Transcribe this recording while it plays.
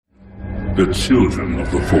the children of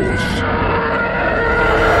the Force.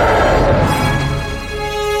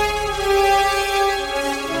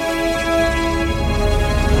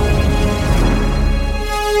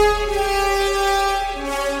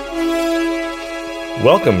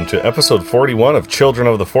 Welcome to episode 41 of Children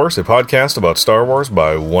of the Force, a podcast about Star Wars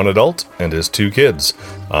by one adult and his two kids.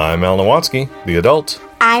 I'm Al Nowatzki, the adult.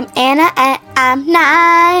 I'm Anna, and I'm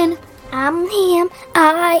 9. I'm Liam,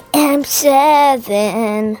 I am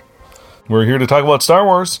 7. We're here to talk about Star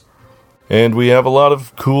Wars, and we have a lot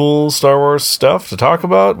of cool Star Wars stuff to talk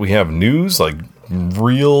about. We have news, like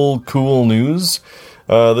real cool news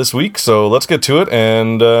this week, so let's get to it,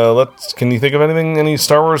 and can you think of anything, any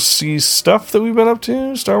Star Wars-y stuff that we've been up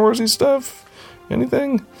to? Star Wars-y stuff?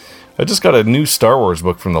 Anything? I just got a new Star Wars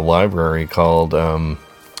book from the library called, I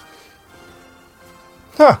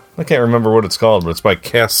can't remember what it's called, but it's by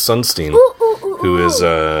Cass Sunstein, who is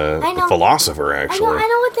a philosopher, actually. I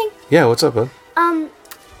know one thing. Yeah, what's up, bud?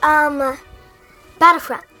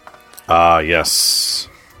 Battlefront. Ah, yes.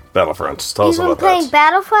 Battlefront. Tell us about that. You've been playing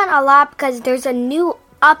Battlefront a lot because there's a new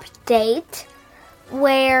update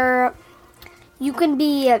where you can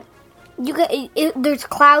be... there's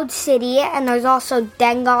Cloud City, and there's also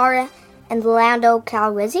Dengar and Lando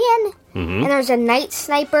Calrissian. Mm-hmm. And there's a Night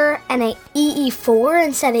Sniper and an EE4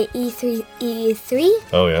 instead of EE3.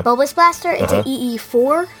 Oh, yeah. Bulbous Blaster, it's an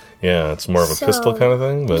EE4. Yeah, it's more of a pistol kind of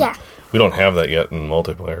thing, but yeah. We don't have that yet in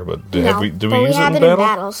multiplayer, but do we use it in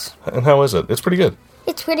battles? And how is it? It's pretty good.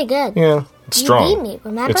 It's pretty good. Yeah, it's strong. You beat me,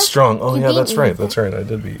 remember? It's strong. Oh, yeah, that's right. That's right. I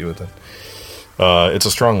did beat you with that. It's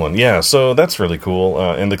a strong one. Yeah, so that's really cool.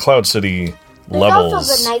 And the Cloud City levels... There's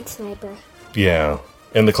also the Night Sniper. Yeah,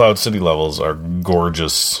 and the Cloud City levels are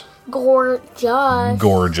gorgeous.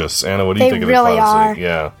 Gorgeous. Anna, what do you think of the Cloud City?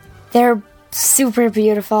 Yeah. They're super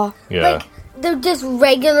beautiful. Yeah. Like, they're just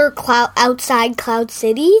regular outside Cloud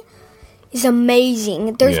City is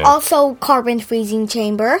amazing. There's also Carbon Freezing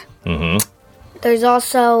Chamber. Mm-hmm. There's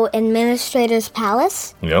also Administrator's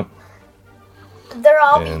Palace. Yep. They're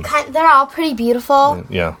all pretty beautiful.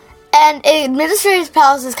 Yeah. And Administrator's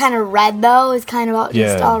Palace is kind of red, though. It's kind of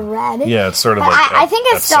just all red. Yeah, it's sort of but like I think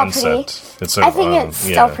it's still sunset. Pretty. I think it's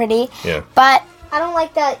still pretty. Yeah. But I don't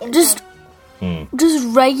like that. Just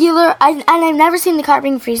regular. I've never seen the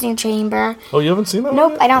Carbon Freezing Chamber. Oh, you haven't seen that?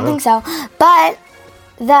 Nope, I don't think so. But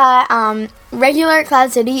the regular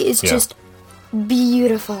Cloud City is just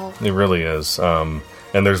beautiful. It really is. And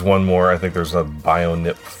there's one more. I think there's a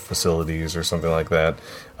BioNip facilities or something like that.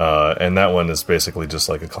 And that one is basically just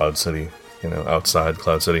like a Cloud City, outside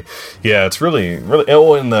Cloud City. Yeah, it's really, really.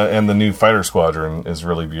 Oh, and the new fighter squadron is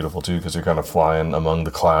really beautiful too, because you're kind of flying among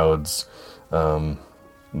the clouds. The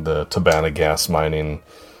Tabana gas mining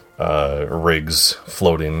rigs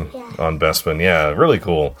floating on Bespin. Yeah, really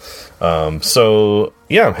cool. So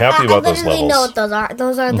yeah, I'm happy about those levels. I literally know what those are.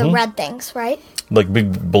 Those are the red things, right? Like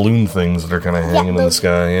big balloon things that are kind of hanging in the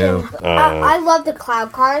sky. Yeah. I love the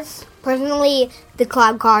cloud cars. Personally, the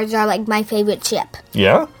cloud cars are like my favorite ship.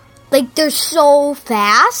 Yeah? Like, they're so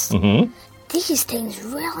fast. Mm-hmm. These things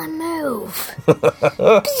really move. And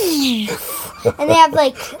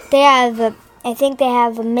I think they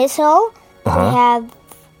have a missile. Uh-huh.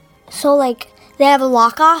 They have a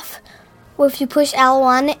lock-off. Where if you push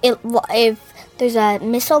L1, if there's a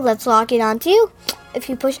missile that's locking onto you, if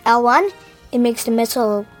you push L1, it makes the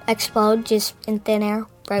missile explode just in thin air,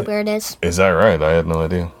 right where it is. Is that right? I had no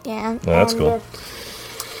idea. Yeah. Oh, that's cool.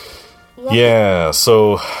 Yeah,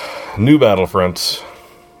 so new Battlefront.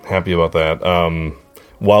 Happy about that.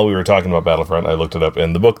 While we were talking about Battlefront, I looked it up,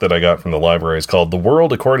 and the book that I got from the library is called The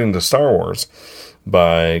World According to Star Wars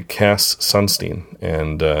by Cass Sunstein.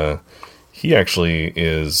 And he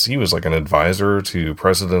was like an advisor to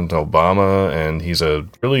President Obama, and he's a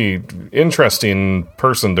really interesting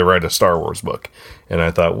person to write a Star Wars book. And I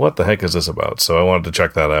thought, what the heck is this about? So I wanted to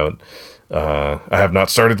check that out. I have not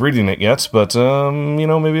started reading it yet, but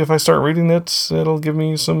maybe if I start reading it, it'll give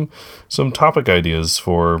me some topic ideas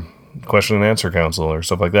for question and answer council or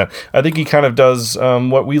stuff like that. I think he kind of does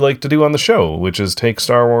what we like to do on the show, which is take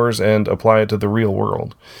Star Wars and apply it to the real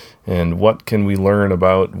world. And what can we learn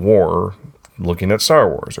about war looking at Star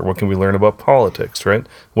Wars? Or what can we learn about politics, right?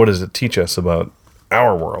 What does it teach us about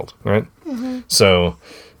our world, right? Mm-hmm. So,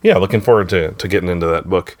 yeah, looking forward to getting into that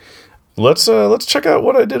book. Let's check out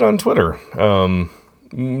what I did on Twitter.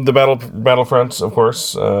 The Battlefront, of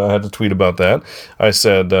course, I had to tweet about that. I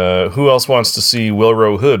said, who else wants to see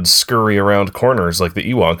Wilro Hood scurry around corners like the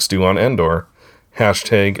Ewoks do on Endor?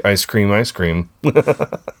 Hashtag ice cream.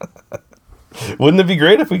 Wouldn't it be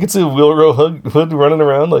great if we could see Wilro Hood running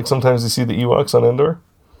around like sometimes you see the Ewoks on Endor?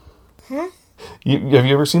 Huh? Have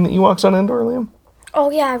you ever seen the Ewoks on Endor, Liam? Oh,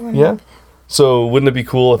 yeah, I remember. Yeah? So wouldn't it be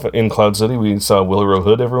cool if in Cloud City we saw Willow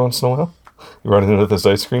Hood every once in a while? You running into this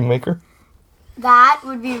ice cream maker? That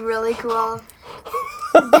would be really cool.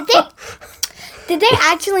 Did they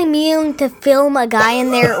actually mean to film a guy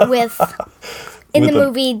in there with... In the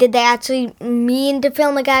movie, did they actually mean to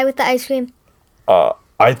film a guy with the ice cream?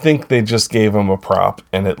 I think they just gave him a prop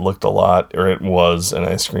and it looked a lot, or it was an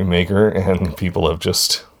ice cream maker, and people have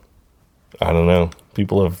just... I don't know.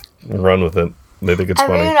 People have run with it. They think it's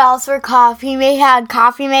Everyone funny. else were had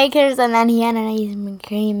coffee makers, and then he had an ice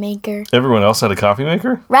cream maker. Everyone else had a coffee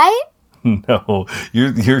maker? Right? No.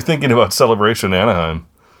 You're thinking about Celebration Anaheim.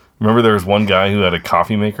 Remember there was one guy who had a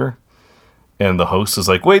coffee maker? And the host is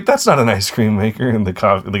like, wait, that's not an ice cream maker. And the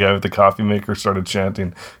guy with the coffee maker started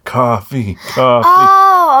chanting, coffee, coffee.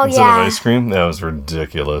 Oh, instead yeah. of ice cream. That was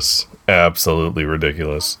ridiculous. Absolutely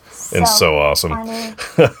ridiculous. And so awesome. Funny.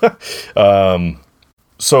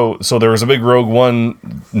 So there was a big Rogue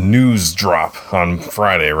One news drop on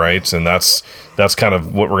Friday, right? And that's kind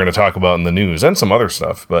of what we're going to talk about in the news and some other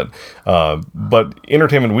stuff. But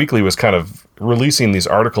Entertainment Weekly was kind of releasing these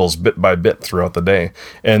articles bit by bit throughout the day.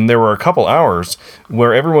 And there were a couple hours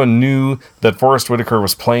where everyone knew that Forrest Whitaker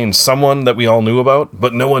was playing someone that we all knew about,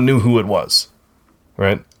 but no one knew who it was,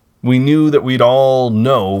 right? We knew that we'd all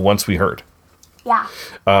know once we heard. Yeah.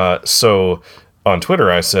 So on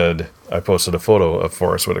Twitter, I posted a photo of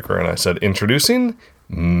Forrest Whitaker, and I said, introducing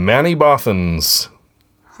Manny Bothans.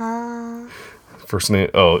 First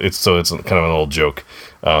name. Oh, it's kind of an old joke.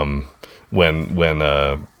 When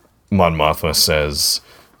Mon Mothma says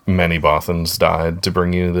Manny Bothans died to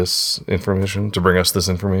bring you this information, to bring us this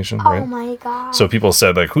information, right? Oh my god. So people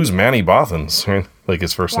said, like, who's Manny Bothans? Right? Like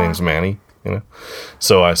his first name's Manny, you know?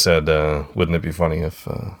 So I said, wouldn't it be funny if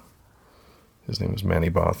his name was Manny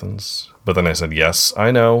Bothans? But then I said, yes,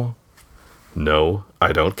 I know. No,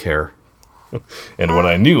 I don't care. And what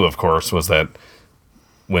I knew, of course, was that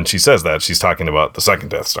when she says that, she's talking about the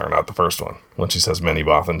second Death Star, not the first one. When she says Manny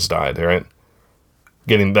Bothans died, right?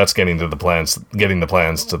 Getting the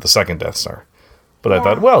plans to the second Death Star. But I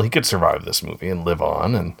thought, well, he could survive this movie and live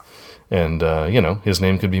on, and his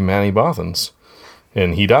name could be Manny Bothans.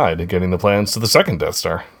 And he died getting the plans to the second Death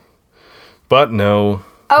Star. But no.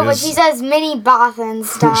 Oh, but she says Minnie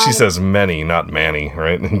Bothans died. She says many, not Manny,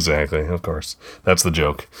 right? Exactly, of course. That's the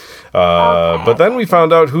joke. But then we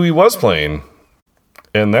found out who he was playing.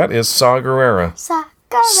 And that is Saw Gerrera.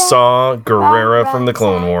 Saw Gerrera from the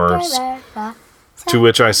Clone Wars. To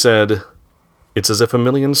which I said, it's as if a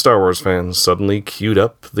million Star Wars fans suddenly queued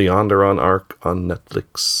up the Onderon arc on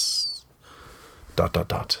Netflix. ...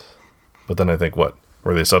 But then I think, what?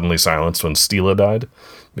 Were they suddenly silenced when Steela died?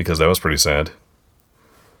 Because that was pretty sad.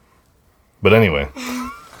 But anyway,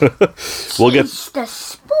 we'll get the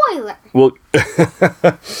spoiler. well.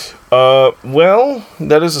 Well,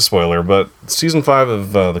 that is a spoiler, but season 5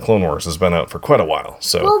 of the Clone Wars has been out for quite a while.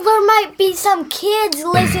 So Well, there might be some kids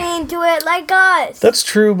listening to it like us. that's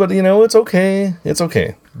true, but it's okay. It's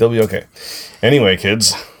okay. They'll be okay. Anyway,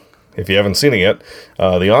 kids, if you haven't seen it yet,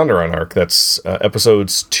 the Onderon arc, that's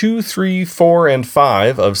episodes 2, 3, 4, and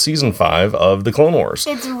 5 of season 5 of the Clone Wars.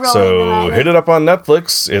 It's really so good. hit it up on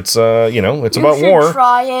Netflix. It's it's about should war.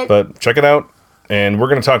 try it. But check it out. And we're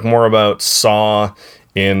going to talk more about Saw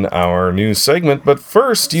in our news segment. But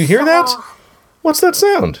first, do you hear that? What's that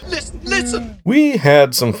sound? Listen! We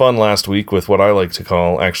had some fun last week with what I like to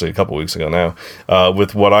call, actually a couple weeks ago now,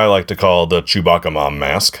 with what I like to call the Chewbacca Mom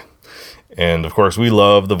mask. And of course, we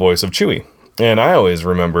love the voice of Chewie. And I always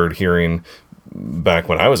remembered hearing, back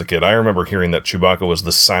when I was a kid, I remember hearing that Chewbacca was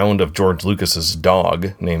the sound of George Lucas's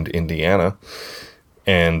dog named Indiana.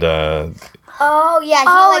 And Oh yeah,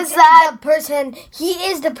 Oh, is that- the person? He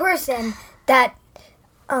is the person that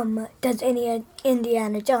does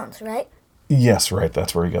Indiana Jones, right? yes, right,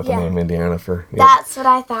 that's where he got the Yeah. name Indiana for. Yep. That's what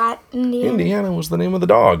I thought. Indiana was the name of the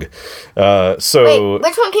dog. So Wait,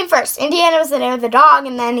 which one came first? Indiana was the name of the dog,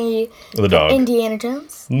 and then the dog. Indiana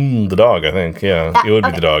Jones? The dog, I think. Yeah, it would be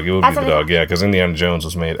okay. the dog. It would That's be the what I dog. Yeah, because Indiana Jones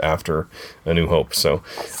was made after A New Hope. So,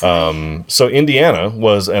 so Indiana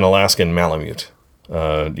was an Alaskan Malamute.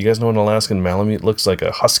 Do you guys know what an Alaskan Malamute looks like?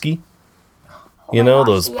 A husky.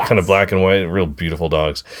 Those yes. kind of black and white, real beautiful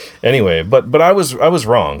dogs. Anyway, but I was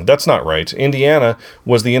wrong. That's not right. Indiana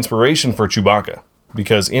was the inspiration for Chewbacca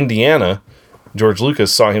because Indiana, George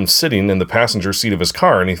Lucas saw him sitting in the passenger seat of his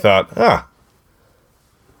car, and he thought,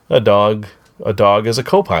 a dog as a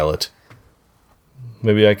co-pilot.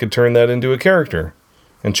 Maybe I could turn that into a character.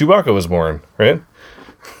 And Chewbacca was born, right?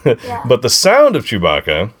 Yeah. But the sound of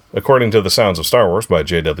Chewbacca, according to The Sounds of Star Wars by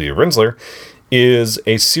J.W. Rinsler, is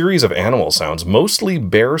a series of animal sounds, mostly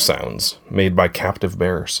bear sounds, made by captive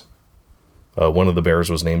bears. One of the bears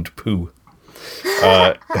was named Pooh.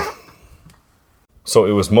 So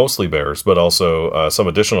it was mostly bears, but also some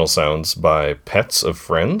additional sounds by pets of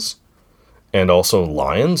friends, and also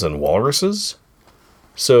lions and walruses.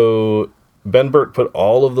 So Ben Burtt put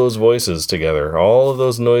all of those voices together, all of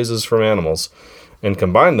those noises from animals, and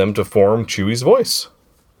combined them to form Chewie's voice,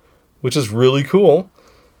 which is really cool.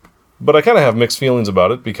 But I kind of have mixed feelings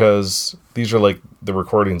about it because these are like the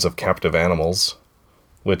recordings of captive animals,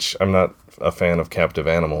 which I'm not a fan of captive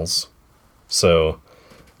animals. So,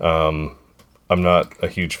 I'm not a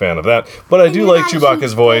huge fan of that. But I do like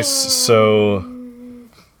Chewbacca's voice, so...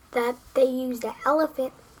 That they used an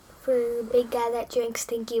elephant for the big guy that drinks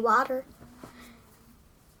stinky water.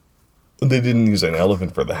 They didn't use an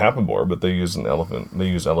elephant for the Happabore, but they used an elephant. They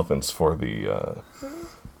used elephants for the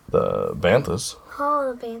Banthas.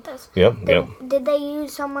 Oh, the Banthas. Yep. Did they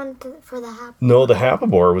use someone for the Happabore? No, the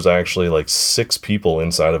Happabore was actually like 6 people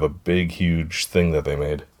inside of a big, huge thing that they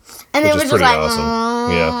made. And which it was is just pretty like,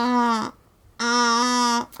 awesome. Yeah.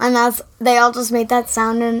 And they all just made that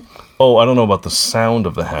sound. And Oh, I don't know about the sound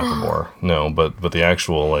of the Happabore. No, but the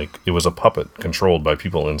actual, like, it was a puppet controlled by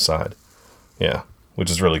people inside. Yeah, which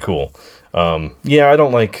is really cool. Yeah, I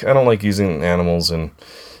don't like using animals in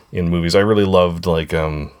movies. I really loved like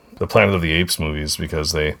the Planet of the Apes movies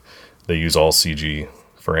because they use all CG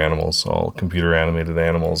for animals, all computer animated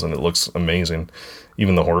animals, and it looks amazing.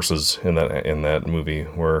 Even the horses in that movie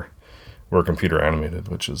were computer animated,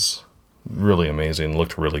 which is really amazing.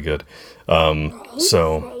 Looked really good.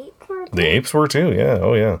 So the apes were too. Yeah.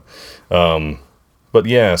 Oh yeah. But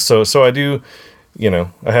yeah. So I do.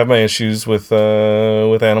 I have my issues with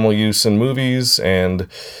animal use in movies,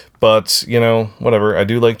 but whatever. I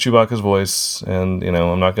do like Chewbacca's voice, and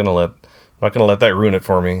I'm not gonna let that ruin it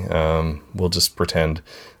for me. We'll just pretend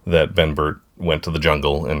that Ben Burtt went to the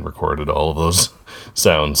jungle and recorded all of those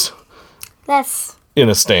sounds that's in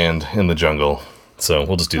a stand in the jungle. So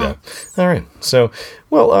we'll just do that. All right. So,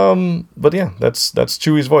 well, but yeah, that's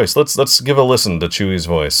Chewie's voice. Let's give a listen to Chewie's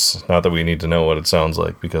voice. Not that we need to know what it sounds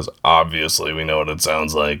like, because obviously we know what it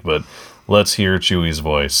sounds like, but let's hear Chewie's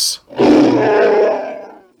voice.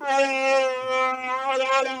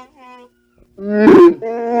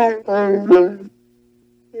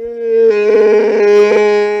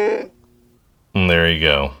 And there you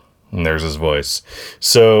go. And there's his voice.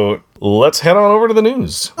 So let's head on over to the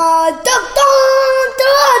news.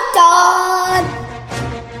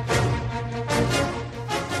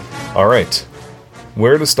 All right.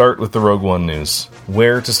 Where to start with the Rogue One news?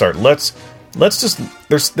 Where to start? Let's just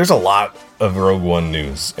there's a lot of Rogue One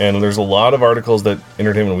news, and there's a lot of articles that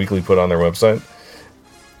Entertainment Weekly put on their website,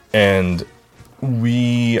 and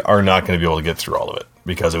we are not going to be able to get through all of it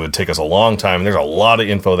because it would take us a long time, and there's a lot of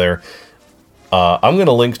info there. I'm going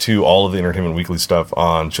to link to all of the Entertainment Weekly stuff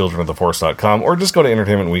on childrenoftheforce.com, or just go to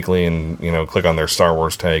Entertainment Weekly and, click on their Star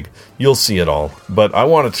Wars tag. You'll see it all. But I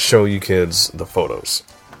wanted to show you kids the photos.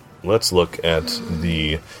 Let's look at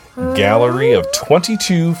the gallery of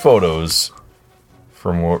 22 photos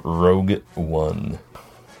from Rogue One.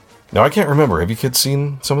 Now, I can't remember. Have you kids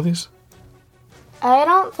seen some of these? I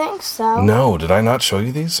don't think so. No, did I not show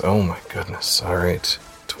you these? Oh my goodness. All right.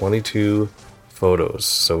 22 photos.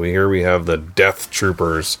 So here we have the Death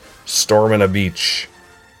Troopers storming a beach.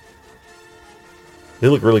 They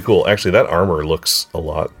look really cool. Actually, that armor looks a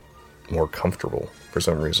lot more comfortable for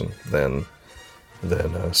some reason than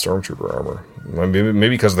Stormtrooper armor. Maybe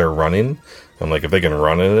because they're running. I'm like, if they can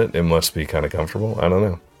run in it, it must be kind of comfortable. I don't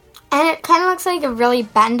know. And it kind of looks like a really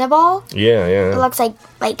bendable. Yeah. It looks like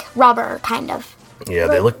rubber, kind of. Yeah,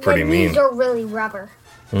 they look pretty mean. These are really rubber.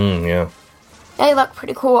 Yeah. They look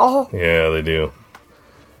pretty cool. Yeah, they do.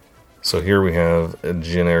 So here we have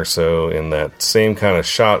Jyn Erso in that same kind of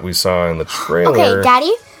shot we saw in the trailer. Okay,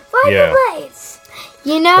 Daddy? Blades.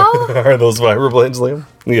 Are those vibroblades, Liam?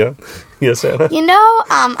 Yeah. Yes, Anna?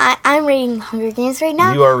 I'm reading Hunger Games right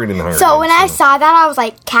now. You are reading the Hunger Games. So when I saw that, I was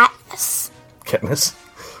like, Katniss. Katniss?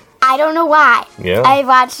 I don't know why. Yeah. I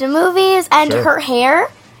watched the movies, and Sure. her hair,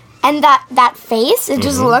 and that face, it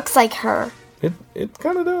just looks like her. It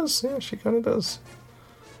kind of does. Yeah, she kind of does.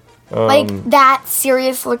 Like, that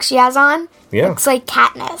serious look she has on, Yeah. looks like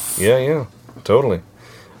Katniss. Yeah, totally.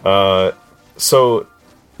 So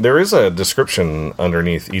there is a description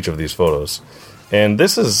underneath each of these photos. And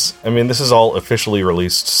this is all officially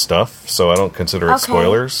released stuff, so I don't consider it Okay.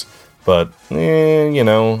 spoilers. But,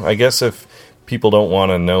 I guess if people don't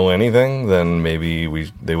want to know anything, then maybe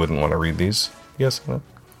they wouldn't want to read these. Yes? No?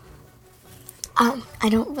 I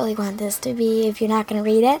don't really want this to be if you're not going to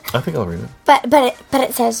read it. I think I'll read it. But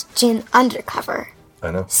it says Jyn undercover. I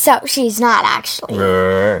know. So she's not actually.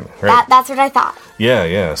 Right. That's what I thought.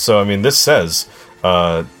 Yeah. So, this says,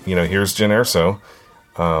 here's Jyn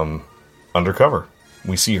Erso undercover.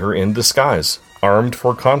 We see her in disguise, armed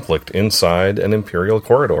for conflict inside an Imperial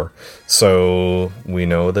corridor. So we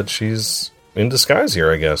know that she's in disguise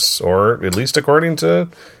here, I guess. Or at least according to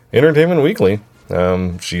Entertainment Weekly.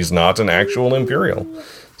 She's not an actual Imperial.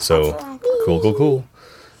 So, cool.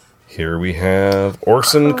 Here we have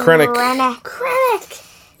Orson Krennic. Krennic.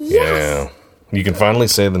 Yeah. You can finally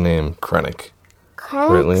say the name Krennic.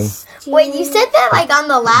 Right, Liam? Wait, you said that like on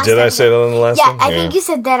the last Did I say that on the last one? Yeah, I think you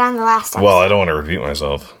said that on the last episode. Well, I don't want to repeat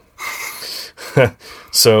myself.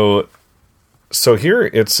 So here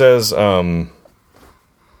it says,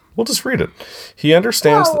 we'll just read it. He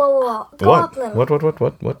understands... Whoa. Go What? up, little.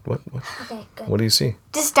 What? Okay, good. What do you see?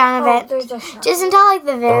 Just down a bit. There's a shark. Just until like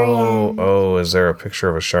the very end. Oh, is there a picture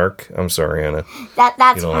of a shark? I'm sorry, Anna. That's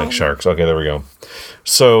You don't fine. like sharks. Okay, there we go.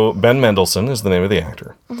 So, Ben Mendelsohn is the name of the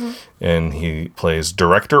actor. And he plays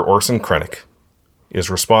Director Orson Krennic, is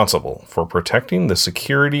responsible for protecting the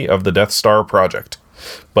security of the Death Star project.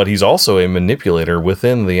 But he's also a manipulator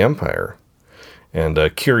within the Empire. And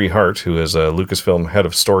Kiri Hart, who is a Lucasfilm head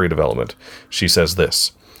of story development, she says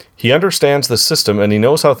this: he understands the system and he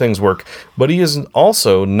knows how things work, but he is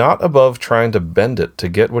also not above trying to bend it to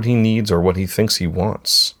get what he needs or what he thinks he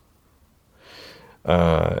wants.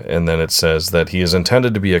 And then it says that he is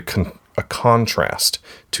intended to be a contrast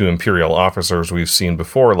to Imperial officers we've seen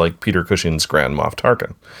before, like Peter Cushing's Grand Moff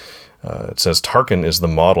Tarkin. It says Tarkin is the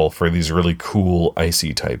model for these really cool,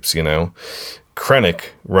 icy types, Krennic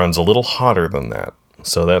runs a little hotter than that.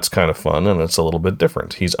 So that's kind of fun, and it's a little bit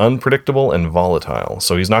different. He's unpredictable and volatile.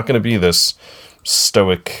 So he's not going to be this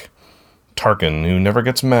stoic Tarkin who never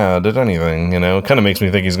gets mad at anything, It kind of makes me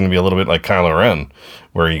think he's going to be a little bit like Kylo Ren,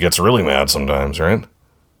 where he gets really mad sometimes, right?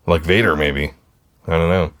 Like Vader, maybe. I don't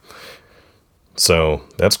know. So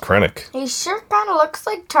that's Krennic. He sure kind of looks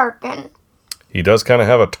like Tarkin. He does kind of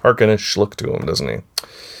have a Tarkinish look to him, doesn't he?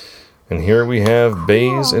 And here we have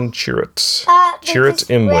Baze and Chirrut. Chirrut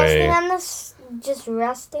Imwe. Just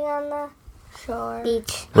resting on the shore.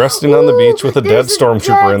 Beach. Resting on the beach with a dead there's a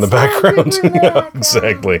stormtrooper dead in the background. stormtrooper in the Yeah, background.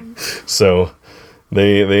 exactly. So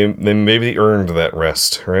they maybe earned that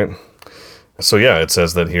rest, right? So yeah, it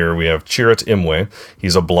says that here we have Chirrut Imwe.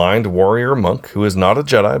 He's a blind warrior monk who is not a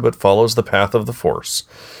Jedi but follows the path of the Force.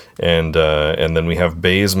 And then we have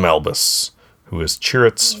Baze Malbus, who is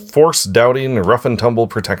Chirrut's force-doubting, rough-and-tumble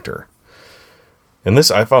protector. And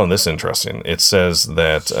I found this interesting. It says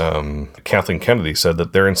that Kathleen Kennedy said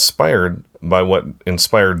that they're inspired by what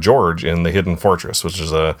inspired George in The Hidden Fortress, which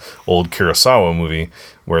is a old Kurosawa movie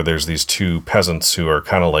where there's these two peasants who are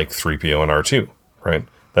kind of like 3PO and R2, right?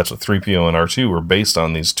 That's what 3PO and R2 were based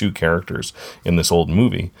on, these two characters in this old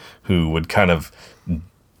movie who would kind of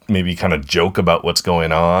joke about what's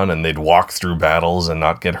going on, and they'd walk through battles and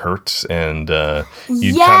not get hurt, and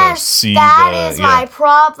you'd kind of see that is my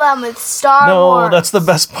problem with Star Wars. No, that's the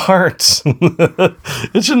best part.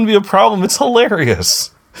 It shouldn't be a problem. It's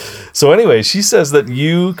hilarious. So anyway, she says that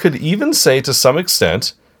you could even say to some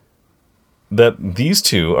extent that these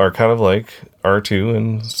two are kind of like R2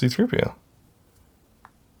 and C-3PO.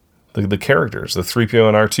 The characters, the 3PO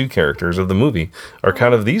and R2 characters of the movie are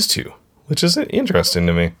kind of these two, which is interesting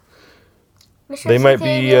to me. They might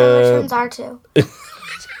be... Which one's R2?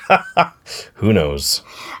 Who knows?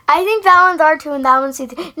 I think that one's R2 and that one's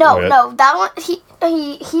C3. No, Okay. no, that one,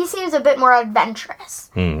 he seems a bit more adventurous.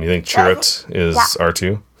 You think Chirrut is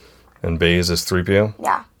R2 and Baze is 3PO?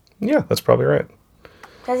 Yeah, Yeah, that's probably right.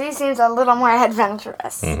 because he seems a little more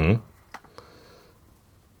adventurous.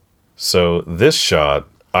 So this shot,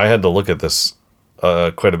 I had to look at this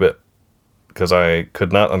quite a bit because I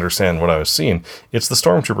could not understand what I was seeing. It's the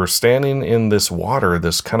stormtrooper standing in this water,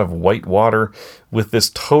 this kind of white water with this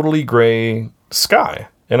totally gray sky.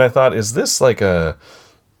 And I thought, is this like a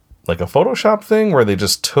Photoshop thing where they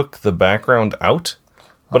just took the background out?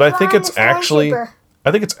 But I think it's actually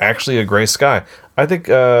a gray sky. I think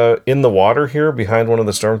in the water here behind one of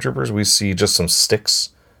the stormtroopers, we see just some sticks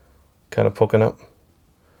kind of poking up.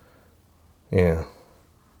 Yeah.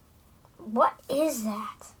 What is that?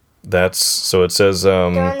 So it says They're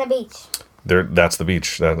on the beach. that's the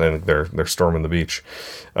beach. I think they're storming the beach.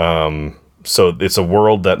 So it's a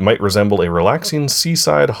world that might resemble a relaxing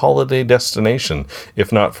seaside holiday destination,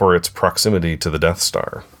 if not for its proximity to the Death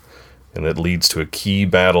Star. And it leads to a key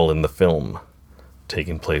battle in the film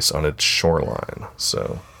taking place on its shoreline.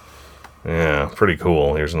 So, yeah, pretty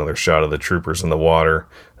cool. Here's another shot of the troopers in the water.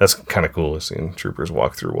 That's kind of cool, seeing troopers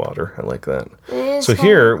walk through water. I like that. So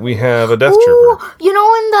here we have a Death Trooper. You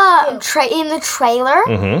know in the trailer,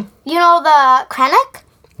 you know the Krennic?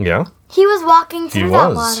 Yeah. He was walking through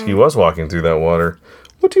that water. He was walking through that water.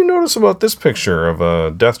 What do you notice about this picture of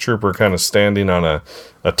a Death Trooper kind of standing on a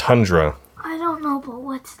tundra? I don't know, but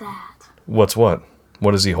what's that? What's what?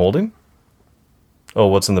 What is he holding? Oh,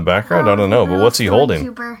 what's in the background? I don't know, but what's he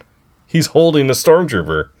holding? He's holding a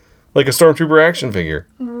Stormtrooper. Like a Stormtrooper action figure.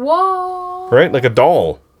 Whoa. Right? Like a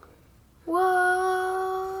doll.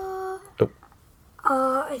 Whoa.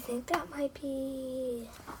 Oh. I think that might be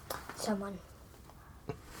someone.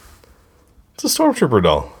 It's a Stormtrooper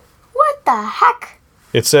doll. What the heck?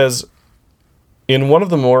 It says, in one of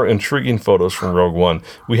the more intriguing photos from Rogue One,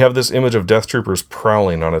 we have this image of Death Troopers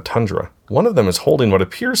prowling on a tundra. One of them is holding what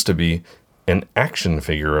appears to be an action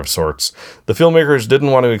figure of sorts. The filmmakers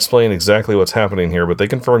didn't want to explain exactly what's happening here, but they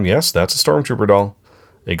confirmed, yes, that's a Stormtrooper doll.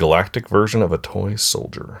 A galactic version of a toy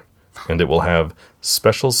soldier. And it will have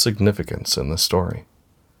special significance in the story.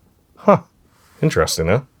 Huh. Interesting,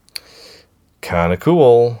 huh? Kinda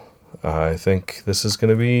cool. I think this is going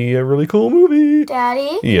to be a really cool movie.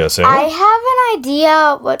 Daddy? Yes, Anna? I have an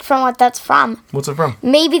idea what that's from. What's it from?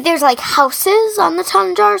 Maybe there's like houses on the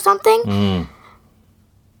tundra or something.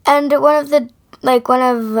 And one of the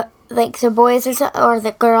boys or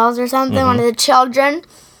the girls or something, one of the children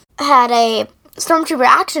had a Stormtrooper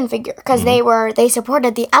action figure because they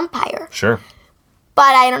supported the Empire. Sure.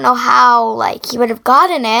 But I don't know how he would have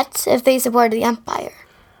gotten it if they supported the Empire.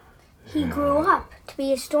 He grew up to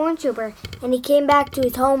be a stormtrooper, and he came back to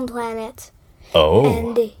his home planet. Oh.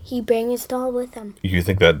 And he bring his doll with him. You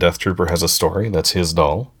think that Death Trooper has a story? That's his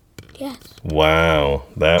doll? Yes. Wow.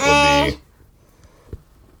 That would be...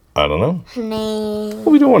 I don't know. No.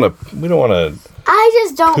 We don't want to I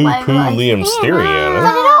just don't like poo-poo Liam's theory, But Anna.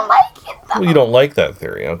 I don't like it though. Well, you don't like that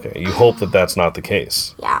theory. Okay. You hope that that's not the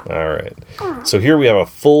case. Yeah. All right. So here we have a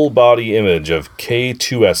full body image of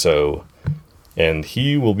K2SO, and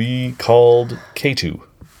he will be called K2.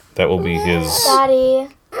 That will be his... Daddy.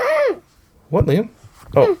 What, Liam?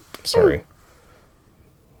 Oh, sorry.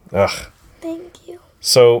 Ugh. Thank you.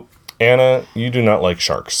 So, Anna, you do not like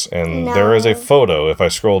sharks, and there is a photo, if I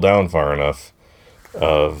scroll down far enough,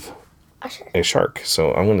 of a shark.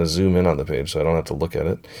 So I'm going to zoom in on the page so I don't have to look at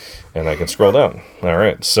it, and I can scroll down. All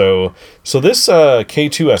right, so this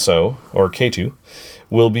K2SO, or K2,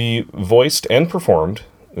 will be voiced and performed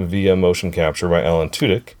via motion capture by Alan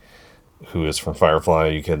Tudyk, who is from Firefly.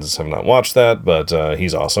 You kids have not watched that, but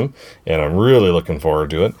he's awesome, and I'm really looking forward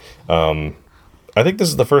to it. I think this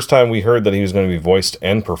is the first time we heard that he was going to be voiced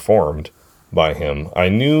and performed by him. I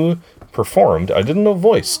knew performed, I didn't know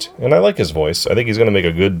voiced, and I like his voice. I think he's going to make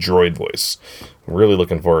a good droid voice. I'm really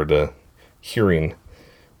looking forward to hearing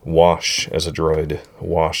Wash as a droid.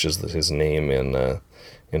 Wash is his name in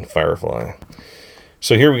Firefly.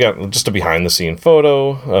 So here we got just a behind-the-scene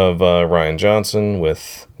photo of Rian Johnson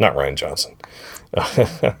with... Not Rian Johnson.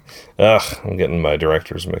 I'm getting my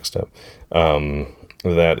directors mixed up.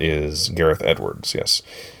 That is Gareth Edwards, yes.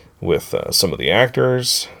 With some of the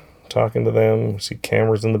actors talking to them. See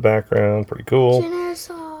cameras in the background. Pretty cool.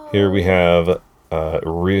 Here we have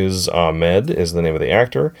Riz Ahmed is the name of the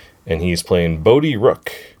actor. And he's playing Bodhi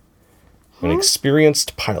Rook. An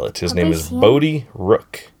experienced pilot. His name is Bodhi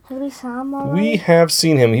Rook. Have we saw him already? We have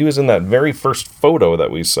seen him. He was in that very first photo that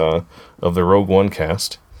we saw of the Rogue One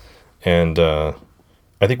cast. And I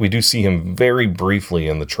think we do see him very briefly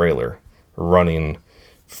in the trailer, running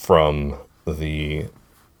from the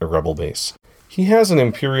Rebel base. He has an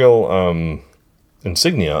Imperial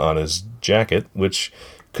insignia on his jacket, which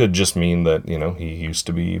could just mean that, he used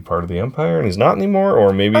to be part of the Empire and he's not anymore,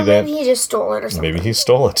 or maybe Maybe he just stole it or something. Maybe he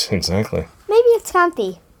stole it, exactly. Maybe it's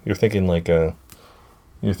Humpy. You're thinking like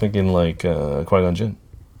Qui-Gon Jinn.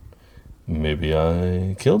 Maybe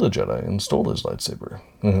I killed a Jedi and stole his lightsaber.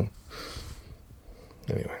 Anyway.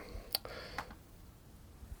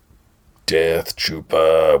 Death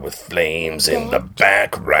Trooper with flames in the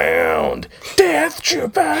background. Death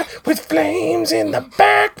Trooper with flames in the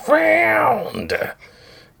background.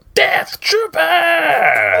 Death Trooper!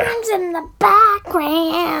 Flames in the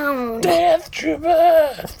background. Death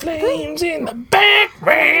Trooper! Flames in the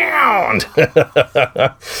background!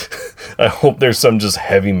 I hope there's some just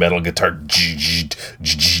heavy metal guitar. Death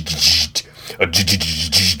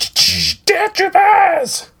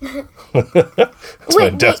Troopers! That's my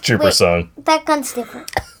Death Trooper song. That gun's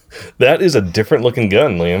different. That is a different looking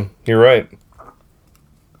gun, Liam. You're right.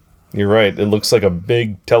 It looks like a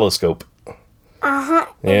big telescope. Uh-huh.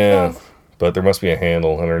 Yeah, but there must be a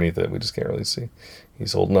handle underneath it. We just can't really see.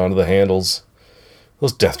 He's holding on to the handles.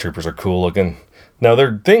 Those Death Troopers are cool looking. Now,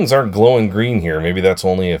 their things aren't glowing green here. Maybe that's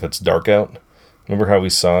only if it's dark out. Remember how we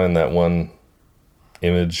saw in that one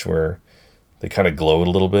image where they kind of glowed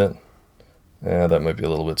a little bit? Yeah, that might be a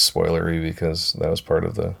little bit spoilery because that was part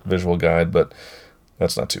of the visual guide, but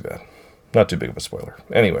That's not too bad. Not too big of a spoiler.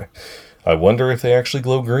 Anyway, I wonder if they actually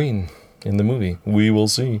glow green in the movie. We will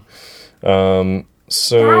see. God,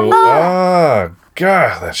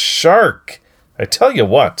 that shark. I tell you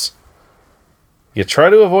what. You try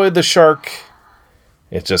to avoid the shark,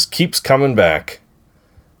 it just keeps coming back.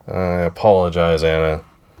 I apologize, Anna.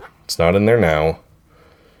 It's not in there now.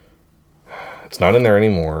 It's not in there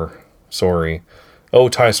anymore. Sorry. Oh,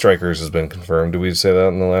 TIE Strikers has been confirmed. Did we say that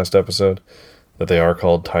in the last episode? That they are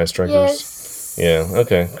called TIE Strikers? Yes. Yeah,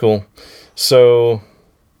 okay, cool. So,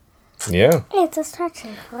 yeah. It's a Star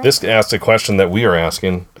Trek, right? This asked a question that we are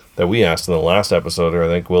asking, that we asked in the last episode, I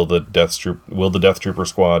think, will the Death Trooper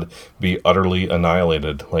squad be utterly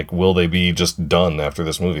annihilated? Like, will they be just done after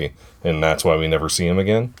this movie? And that's why we never see them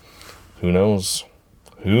again? Who knows?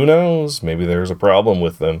 Who knows? Maybe there's a problem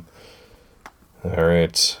with them.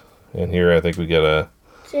 Alright. And here I think we get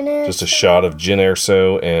just a shot of Jyn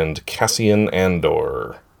Erso and Cassian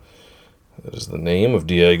Andor. That is the name of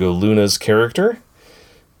Diego Luna's character.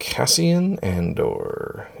 Cassian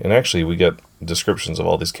Andor. And actually, we get descriptions of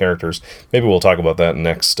all these characters. Maybe we'll talk about that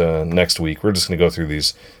next week. We're just going to go through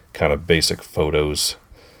these kind of basic photos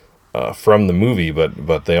from the movie,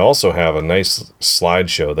 but they also have a nice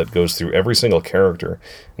slideshow that goes through every single character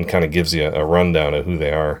and kind of gives you a rundown of who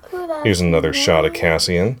they are. Here's another shot of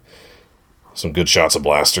Cassian. Some good shots of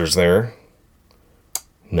blasters there.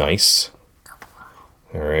 Nice.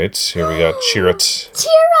 All right, here we got Chirrut.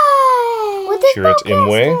 Chirrut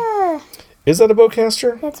Imwe. Is that a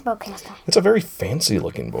bowcaster? It's a bowcaster. It's a very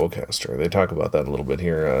fancy-looking bowcaster. They talk about that a little bit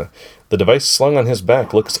here. The device slung on his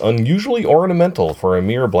back looks unusually ornamental for a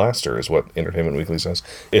mere blaster, is what Entertainment Weekly says.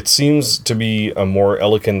 It seems to be a more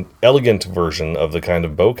elegant version of the kind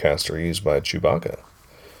of bowcaster used by Chewbacca.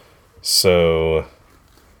 So...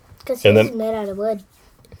 Because And it's then- made out of wood.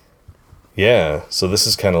 Yeah, so this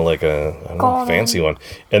is kind of like a fancy one.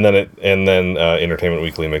 And then Entertainment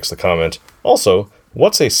Weekly makes the comment, also,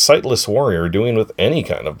 what's a sightless warrior doing with any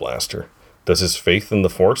kind of blaster? Does his faith in the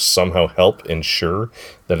Force somehow help ensure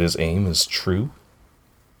that his aim is true?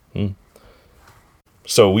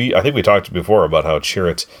 So I think we talked before about how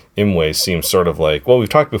Chirrut Imwe seems sort of like, well, we've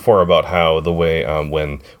talked before about how the way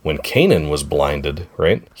when Kanan was blinded,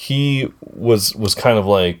 right? He was kind of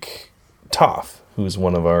like Toph, who's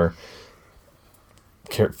one of our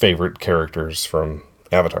favorite characters from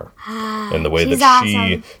Avatar, and the way She's that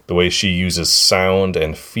awesome. the way she uses sound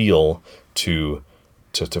and feel to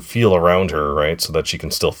feel around her, right, so that she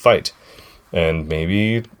can still fight. And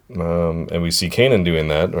maybe, and we see Kanan doing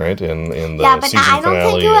that, right, in the But season I don't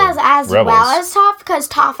finale. think it was as Rebels. well as Toph, because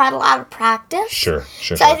Toph had a lot of practice. Sure.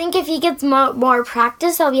 So I think if he gets more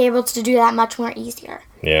practice, he'll be able to do that much more easier.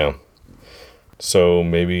 Yeah. So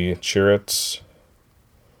maybe Chirrut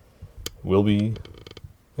will be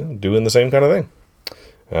doing the same kind of thing.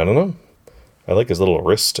 I don't know. I like his little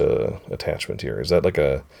wrist attachment here. Is that like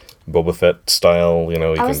a Boba Fett style? You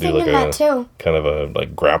know, you I can was do thinking like that too. kind of a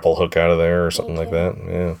like grapple hook out of there or something like that.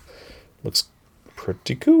 Yeah, looks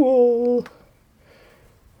pretty cool.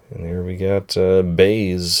 And here we got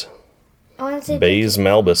Baze I want to say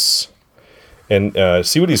Malbus, and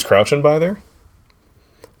see what he's crouching by there.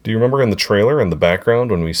 Do you remember in the trailer in the background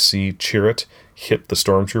when we see Chirrut hit the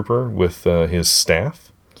stormtrooper with his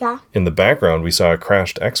staff? Yeah. In the background, we saw a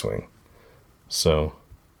crashed X-wing. So,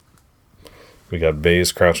 we got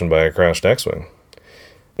Baze crouching by a crashed X-wing.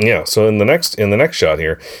 Yeah, so in the next shot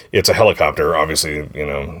here, it's a helicopter. Obviously,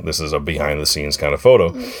 this is a behind-the-scenes kind of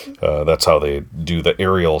photo. That's how they do the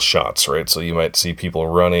aerial shots, right? So you might see people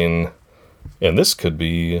running, and this could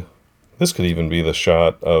even be the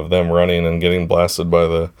shot of them running and getting blasted by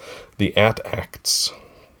the AT-ACTs.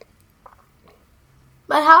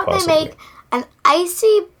 But how would Possibly. they make an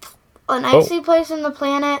icy place on the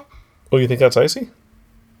planet? Oh, you think that's icy?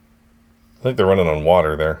 I think they're running on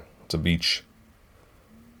water there. It's a beach.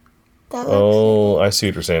 That Oh, I see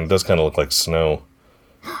what you're saying. It does kind of look like snow.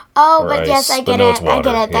 Oh, or but ice, yes, I but get no, it. it's I water.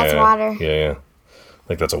 get it. That's Yeah, water. Yeah.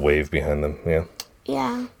 Like that's a wave behind them. Yeah.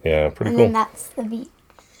 Yeah. Yeah, pretty And cool. then that's the beach.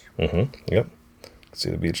 Yep. See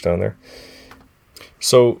the beach down there.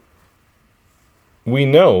 So, we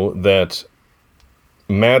know that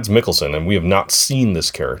Mads Mikkelsen, and we have not seen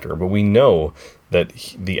this character, but we know that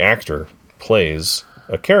the actor plays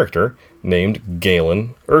a character named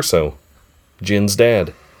Galen Erso, Jin's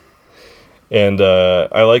dad. And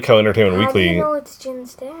I like how Entertainment How do Weekly, you know it's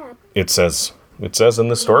Jin's dad? it says in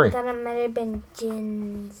the story. That it might have been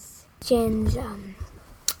Jin's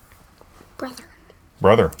brother.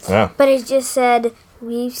 Brother, yeah. But it just said,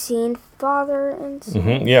 we've seen father and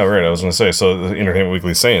son. Yeah, right. I was going to say, so the Entertainment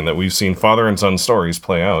Weekly is saying that we've seen father and son stories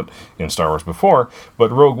play out in Star Wars before,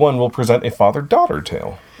 but Rogue One will present a father-daughter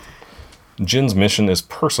tale. Jyn's mission is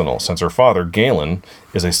personal, since her father, Galen,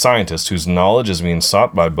 is a scientist whose knowledge is being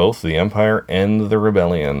sought by both the Empire and the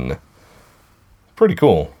Rebellion. Pretty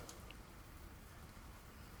cool.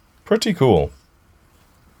 Pretty cool.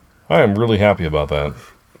 I am really happy about that.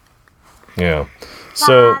 Yeah.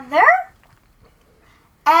 So, Father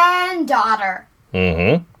and daughter.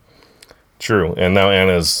 True. And now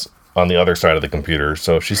Anna's on the other side of the computer,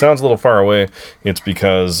 so if she sounds a little far away, it's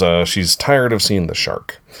because she's tired of seeing the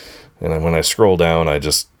shark. And when I scroll down, I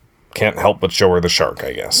just can't help but show her the shark,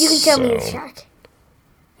 I guess. You can show me the shark.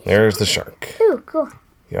 There's the shark. Ooh, cool.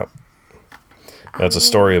 Yep. That's a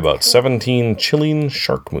story about 17 chilling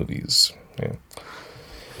shark movies. Yeah.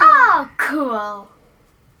 Oh, cool.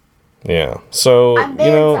 Yeah. So, I'm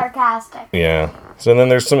being sarcastic. Yeah. So then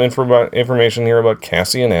there's some information here about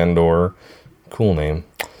Cassian Andor. Cool name.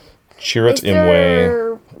 Chirrut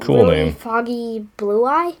Imwe. Cool really name. Foggy blue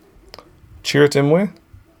eye? Chirrut Imwe?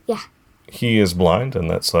 Yeah. He is blind, and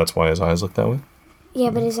that's why his eyes look that way. Yeah,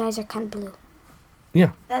 but his eyes are kind of blue.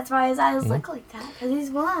 Yeah. That's why his eyes look like that, because he's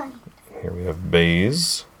blind. Here we have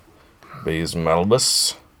Baze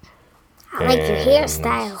Malbus. I like your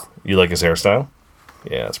hairstyle. You like his hairstyle?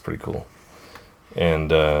 Yeah, it's pretty cool.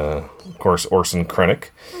 And, of course, Orson Krennic.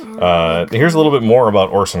 Here's a little bit more about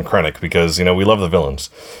Orson Krennic, because, we love the villains.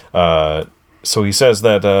 So he says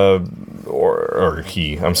that,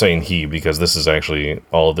 I'm saying he, because this is actually,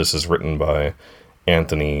 all of this is written by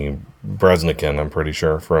Anthony Breznican, I'm pretty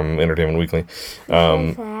sure, from Entertainment Weekly.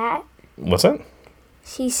 That. What's that?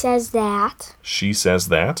 She says that. She says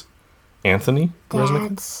that? Anthony Breznican?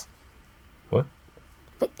 That's. What?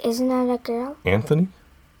 But isn't that a girl? Anthony?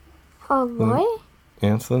 Oh, boy?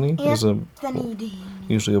 Anthony is Anthony Dean.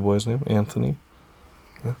 usually a boy's name. Anthony.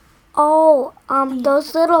 Oh,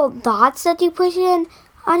 those little dots that you push in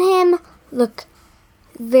on him look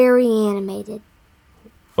very animated.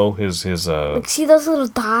 Oh, his Like, see those little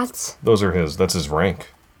dots? those are his. That's his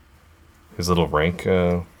rank. His little rank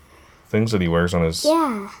things that he wears on his.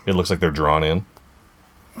 Yeah. It looks like they're drawn in.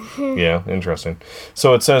 Yeah, interesting.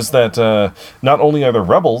 So it says that not only are the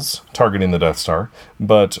rebels targeting the Death Star,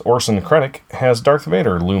 but Orson Krennic has Darth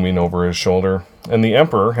Vader looming over his shoulder, and the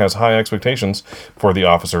Emperor has high expectations for the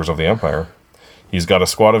officers of the Empire. He's got a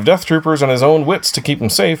squad of Death Troopers and his own wits to keep him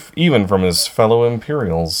safe, even from his fellow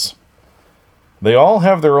Imperials. They all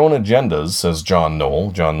have their own agendas, says John Knoll.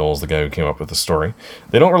 John Knoll's the guy who came up with the story.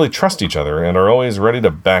 They don't really trust each other and are always ready to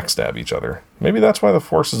backstab each other. Maybe that's why the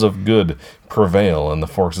forces of good prevail and the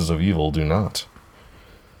forces of evil do not.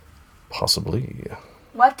 Possibly.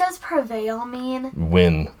 What does prevail mean?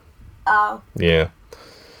 Win. Oh. Yeah.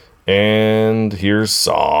 And here's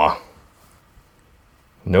Saw.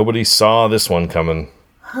 Nobody saw this one coming.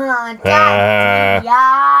 Huh, Ah.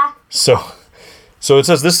 yeah. So it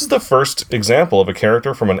says this is the first example of a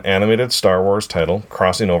character from an animated Star Wars title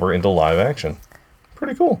crossing over into live action.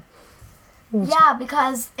 Pretty cool. Yeah,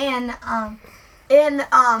 because in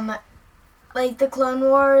like the Clone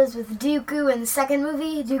Wars with Dooku in the second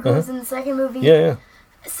movie, Dooku was in the second movie. Yeah.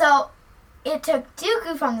 So it took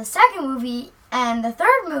Dooku from the second movie and the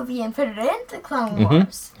third movie and put it into Clone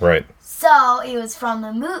Wars. Right. So it was from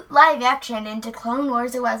the live action into Clone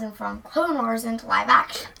Wars. It wasn't from Clone Wars into live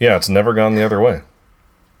action. Yeah, it's never gone the other way.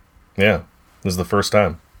 Yeah. This is the first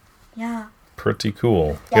time. Yeah. Pretty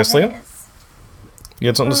cool. Yes, Yes, it Liam? is. You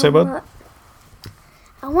had something to say, bud?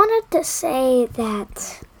 I wanted to say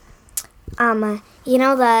that,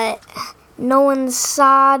 that no one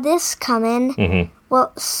saw this coming. Mm-hmm.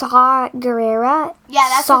 Well, Saw Gerrera. Yeah,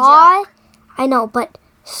 that's a Saw. joke. I know, but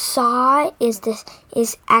Saw is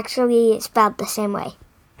actually spelled the same way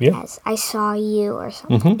Yeah. as I saw you or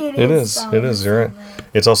something. It is. It is. You're right.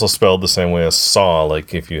 It's also spelled the same way as saw,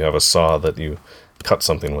 like if you have a saw that you cut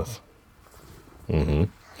something with. Mm-hmm.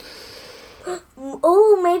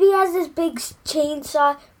 Oh, maybe he has this big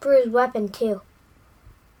chainsaw for his weapon too.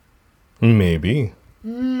 Maybe.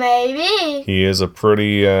 Maybe. He is a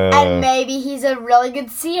pretty, And maybe he's a really good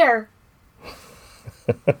seer.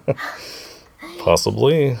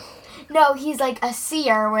 possibly. No, he's like a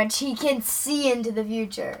seer, which he can see into the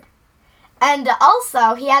future. And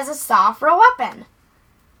also, he has a saw for a weapon.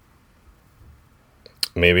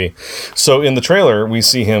 Maybe. So in the trailer, we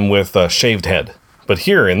see him with a shaved head. But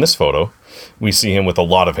here in this photo, we see him with a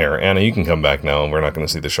lot of hair. Anna, you can come back now, and we're not going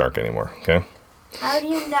to see the shark anymore, okay? How do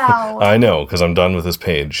you know? I know, because I'm done with this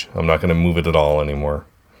page. I'm not going to move it at all anymore.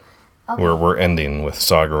 Okay. We're ending with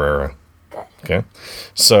Saw Gerrera. Good. Okay?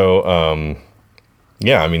 So,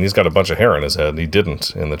 yeah, I mean, he's got a bunch of hair on his head. He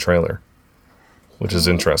didn't in the trailer. which is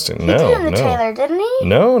interesting. He did in the trailer, didn't he?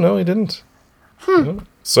 No, he didn't. No.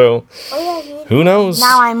 So, who knows?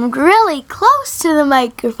 Now I'm really close to the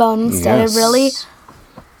microphone instead of really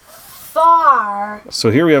far.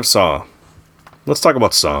 So here we have Saw. Let's talk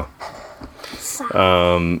about Saw.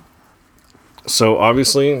 So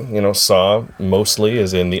obviously, Saw mostly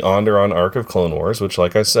is in the Onderon arc of Clone Wars, which,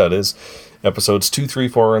 like I said, is episodes 2, 3,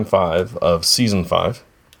 4, and 5 of season 5.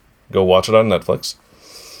 Go watch it on Netflix.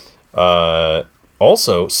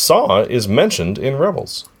 Also, Saw is mentioned in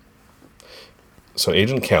Rebels. So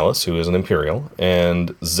Agent Kallus, who is an Imperial,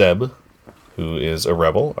 and Zeb, who is a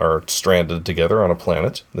Rebel, are stranded together on a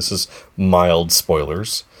planet. This is mild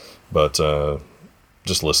spoilers, but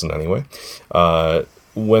just listen anyway.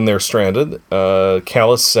 When they're stranded,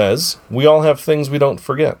 Kallus says, "We all have things we don't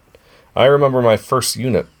forget. I remember my first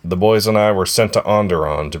unit. The boys and I were sent to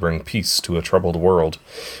Onderon to bring peace to a troubled world.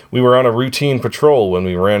 We were on a routine patrol when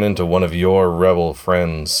we ran into one of your rebel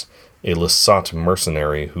friends, a Lasat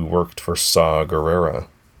mercenary who worked for Saw Gerrera.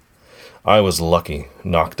 I was lucky,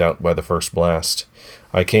 knocked out by the first blast.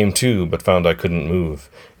 I came to, but found I couldn't move,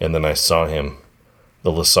 and then I saw him.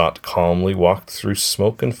 The Lasat calmly walked through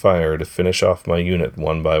smoke and fire to finish off my unit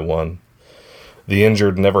one by one. The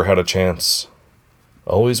injured never had a chance.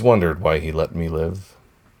 Always wondered why he let me live."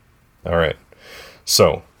 All right.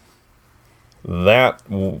 So, that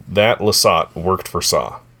Lasat worked for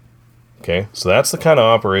Saw. Okay? So that's the kind of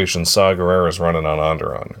operation Saw Gerrera is running on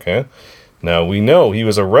Onderon. Okay? Now, we know he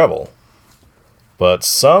was a rebel, but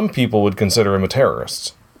some people would consider him a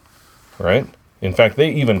terrorist. Right? In fact, they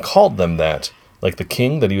even called them that. Like the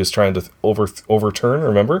king that he was trying to overturn,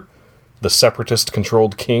 remember? The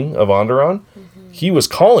separatist-controlled king of Onderon? Mm-hmm. He was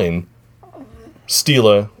calling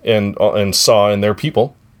Steela and Saw and their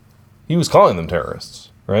people. He was calling them terrorists,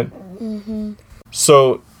 right? Mm-hmm.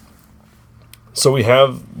 So we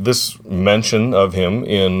have this mention of him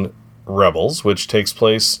in Rebels, which takes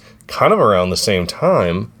place kind of around the same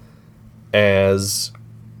time as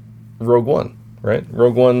Rogue One, right?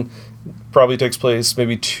 Rogue One probably takes place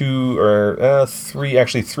maybe 3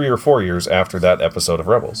 or 4 years after that episode of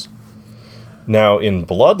Rebels. Now, in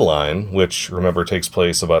Bloodline, which, remember, takes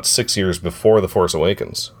place about 6 years before The Force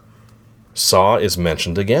Awakens, Saw is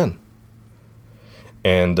mentioned again.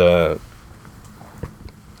 And I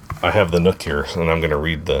have the Nook here, and I'm going to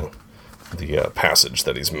read the passage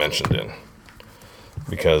that he's mentioned in,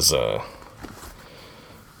 because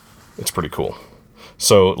it's pretty cool.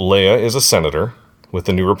 So, Leia is a senator with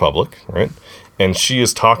the New Republic, right? And she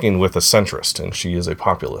is talking with a centrist, and she is a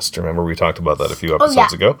populist. Remember, we talked about that a few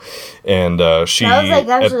episodes ago. And she... That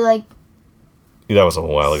was that was a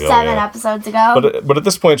while ago. 7 episodes ago. But at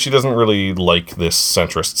this point, she doesn't really like this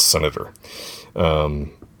centrist senator.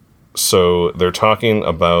 So they're talking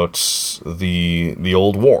about the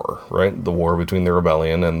old war, right? The war between the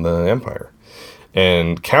rebellion and the Empire.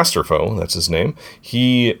 And Casterfo, that's his name,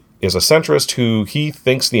 he is a centrist who he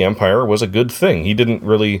thinks the Empire was a good thing. He didn't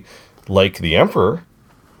really like the Emperor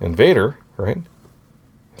and Vader, right?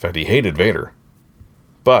 In fact, he hated Vader.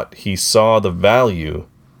 But he saw the value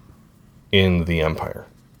in the Empire,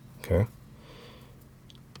 okay?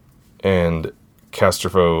 And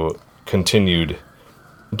Casterfo continued,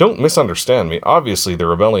 "Don't misunderstand me. Obviously, the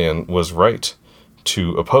rebellion was right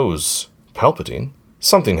to oppose Palpatine.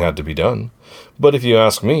 Something had to be done. But if you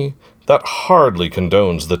ask me, that hardly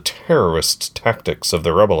condones the terrorist tactics of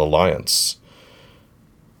the Rebel Alliance."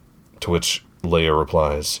 To which Leia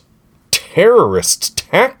replies, "Terrorist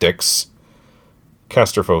tactics?"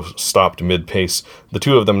 Casterfo stopped mid-pace. The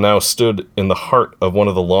two of them now stood in the heart of one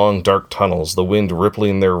of the long, dark tunnels, the wind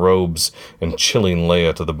rippling their robes and chilling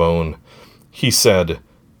Leia to the bone. He said,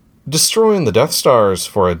 "Destroying the Death Stars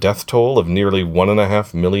for a death toll of nearly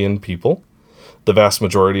 1.5 million people? The vast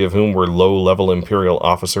majority of whom were low-level Imperial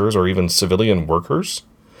officers or even civilian workers?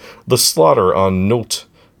 The slaughter on Nolt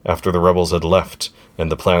after the rebels had left and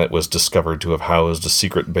the planet was discovered to have housed a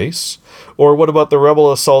secret base? Or what about the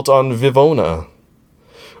rebel assault on Vivona?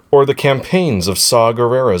 Or the campaigns of Saw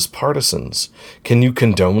Gerrera's partisans? Can you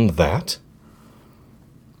condone that?"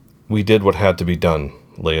 "We did what had to be done,"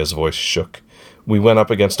 Leia's voice shook. "We went up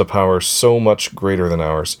against a power so much greater than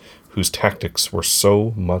ours, whose tactics were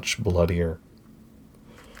so much bloodier."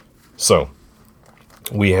 So,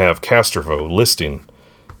 we have Casterfo listing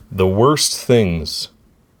the worst things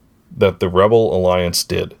that the Rebel Alliance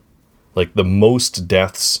did. Like, the most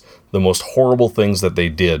deaths, the most horrible things that they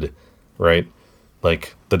did, right?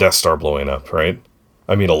 Like, the Death Star blowing up, right?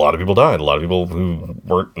 I mean, a lot of people died. A lot of people who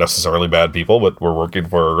weren't necessarily bad people, but were working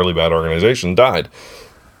for a really bad organization, died.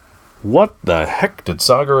 What the heck did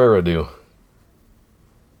Saw Gerrera do?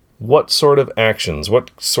 What sort of actions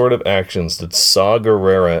did Saw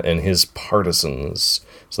Gerrera and his partisans,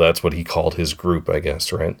 so that's what he called his group, I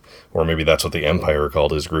guess, right? Or maybe that's what the Empire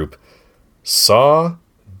called his group. Saw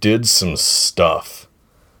did some stuff,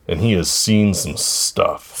 and he has seen some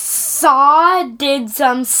stuff. Saw did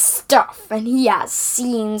some stuff, and he has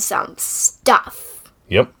seen some stuff.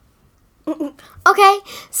 Yep. Okay,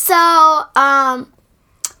 so,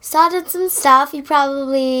 Saw did some stuff. He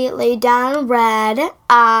probably laid down and read.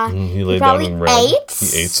 He laid down and read.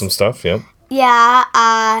 He ate some stuff, yep.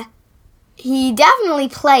 Yeah, he definitely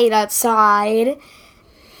played outside.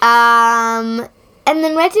 And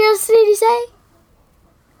then what else did he say?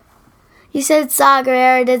 You said Saw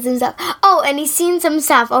Gerrera did some stuff. Oh, and he's seen some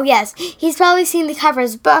stuff. Oh, yes. He's probably seen the cover of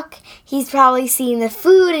his book. He's probably seen the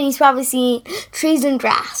food, and he's probably seen trees and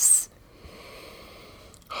grass.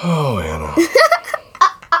 Oh, Anna.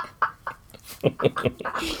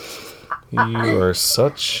 You are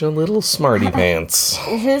such a little smarty pants.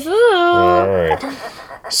 All right.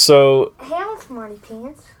 So, Smarty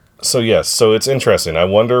pants. so yes, so it's interesting. I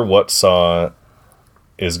wonder what Saw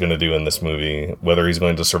is going to do in this movie, whether he's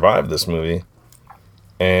going to survive this movie,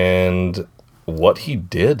 and what he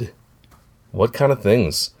did. What kind of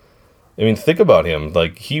things? I mean, think about him.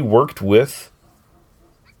 Like, he worked with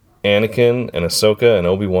Anakin and Ahsoka and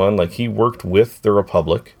Obi-Wan. Like, he worked with the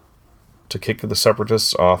Republic to kick the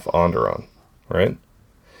Separatists off Onderon, right?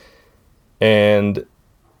 And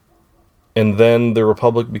then the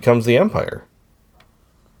Republic becomes the Empire.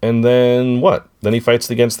 And then what? Then he fights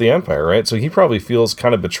against the Empire, right? So he probably feels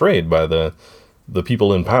kind of betrayed by the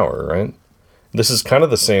people in power, right? This is kind of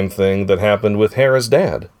the same thing that happened with Hera's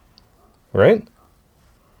dad, right?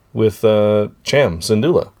 With Cham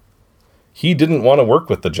Syndulla. He didn't want to work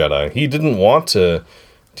with the Jedi. He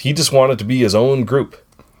just wanted to be his own group.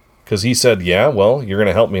 Because he said, yeah, well, you're going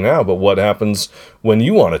to help me now, but what happens when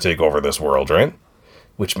you want to take over this world, right?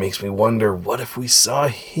 Which makes me wonder, what if we saw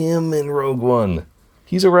him in Rogue One?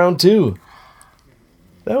 He's around too.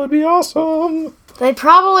 That would be awesome. They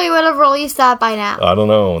probably would have released that by now. I don't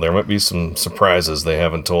know. There might be some surprises they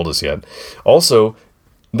haven't told us yet. Also,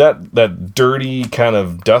 that dirty, kind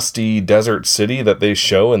of dusty desert city that they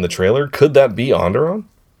show in the trailer, could that be Onderon?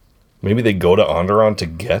 Maybe they go to Onderon to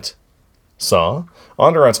get Saw?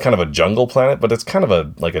 Onderon's kind of a jungle planet, but it's kind of a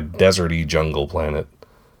deserty jungle planet.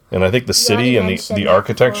 And I think the city and the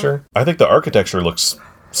architecture, I think the architecture looks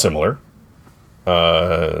similar.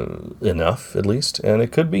 Enough, at least. And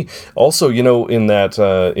it could be. Also, in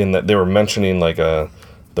that they were mentioning the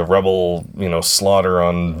rebel, slaughter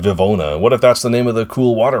on Vivona. What if that's the name of the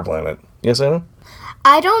cool water planet? Yes, Anna?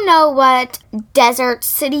 I don't know what desert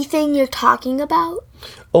city thing you're talking about.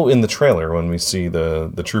 Oh, in the trailer, when we see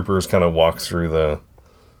the troopers kind of walk through the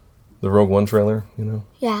Rogue One trailer,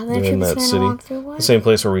 Yeah, the in troopers that city. walk through what? The same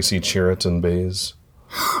place where we see Chirrut and Baze.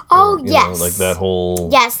 Oh, yes. Like that whole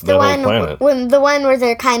the whole planet. The one where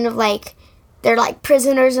they're kind of they're like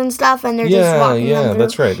prisoners and stuff, and they're just walking them through.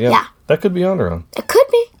 That's right. Yeah, that could be Onderon. It could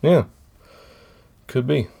be. Yeah, could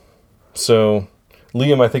be. So,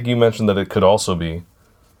 Liam, I think you mentioned that it could also be,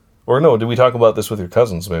 or no? Did we talk about this with your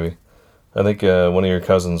cousins? Maybe. I think one of your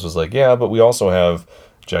cousins was like, "Yeah, but we also have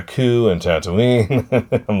Jakku and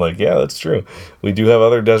Tatooine." I'm like, "Yeah, that's true. We do have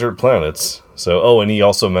other desert planets." So, and he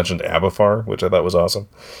also mentioned Abafar, which I thought was awesome.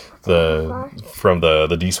 From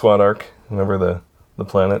the D Squad arc. Remember the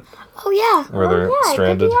planet? Oh yeah. Where they're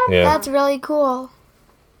stranded. Yeah, that's really cool.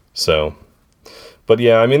 So, but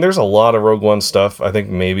yeah, I mean, there's a lot of Rogue One stuff. I think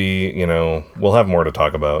maybe we'll have more to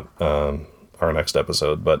talk about our next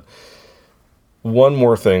episode. But one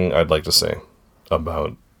more thing I'd like to say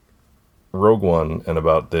about Rogue One and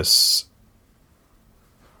about this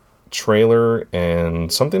trailer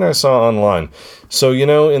and something I saw online. So,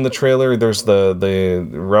 in the trailer, there's the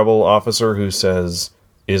rebel officer who says,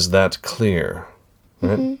 "Is that clear?"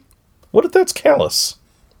 Right? Mm-hmm. What if that's Callus?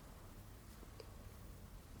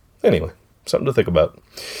 Anyway, something to think about.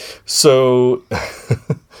 So,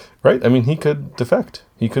 right? I mean, he could defect.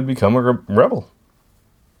 He could become a rebel.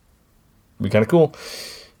 Be kind of cool.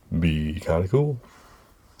 Be kind of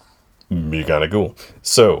cool.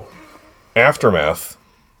 So, Aftermath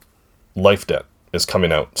Life Debt is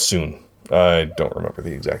coming out soon. I don't remember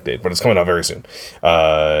the exact date, but it's coming out very soon.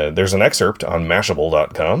 There's an excerpt on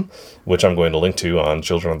Mashable.com, which I'm going to link to on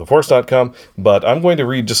childrenoftheforce.com, but I'm going to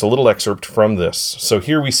read just a little excerpt from this. So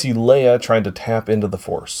here we see Leia trying to tap into the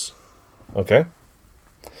Force. Okay?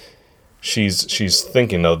 She's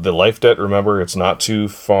thinking, of the Life Debt, remember, it's not too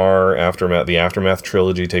far after the Aftermath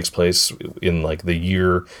trilogy takes place in the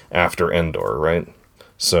year after Endor, right?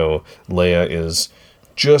 So Leia is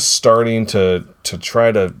just starting to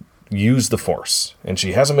try to use the Force, and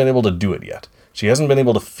she hasn't been able to do it yet. She hasn't been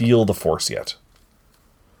able to feel the Force yet.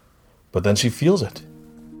 But then she feels it.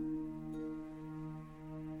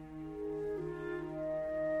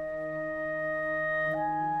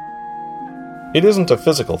 It isn't a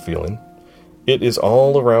physical feeling. It is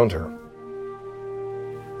all around her.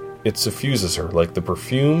 It suffuses her like the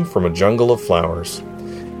perfume from a jungle of flowers.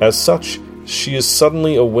 As such, she is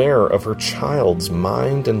suddenly aware of her child's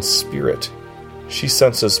mind and spirit. She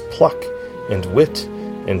senses pluck and wit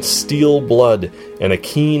and steel blood and a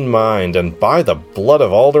keen mind, and by the blood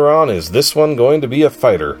of Alderaan, is this one going to be a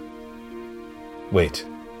fighter? Wait.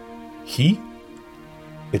 He?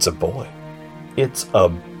 It's a boy. It's a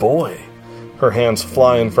boy. Her hands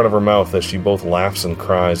fly in front of her mouth as she both laughs and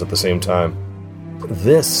cries at the same time.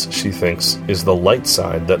 This, she thinks, is the light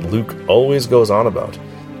side that Luke always goes on about.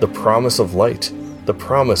 The promise of light. The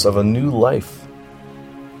promise of a new life.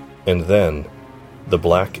 And then, the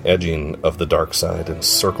black edging of the dark side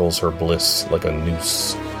encircles her bliss like a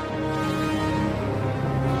noose.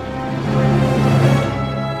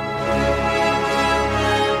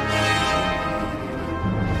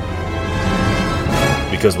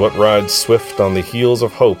 Because what rides swift on the heels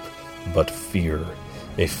of hope but fear?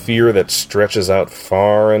 A fear that stretches out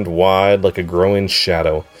far and wide like a growing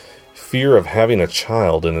shadow. Fear of having a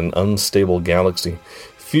child in an unstable galaxy.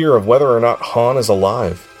 Fear of whether or not Han is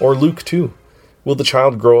alive, or Luke too. Will the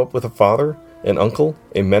child grow up with a father, an uncle,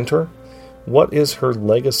 a mentor? What is her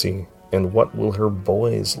legacy, and what will her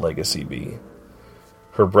boy's legacy be?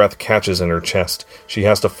 Her breath catches in her chest. She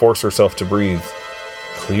has to force herself to breathe.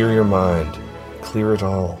 Clear your mind. Clear it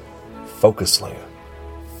all. Focus, Leia.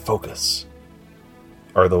 Focus.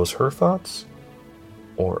 Are those her thoughts?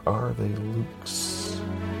 Or are they Luke's?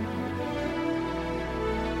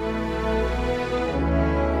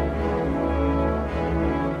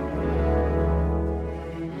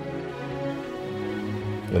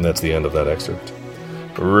 And that's the end of that excerpt.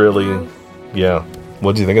 Really? Yeah.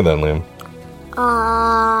 What do you think of that, Liam?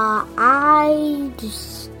 I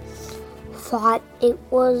just thought it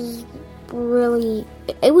was really...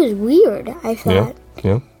 It was weird, I thought.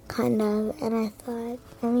 Yeah. Kind of. And I thought,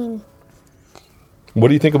 What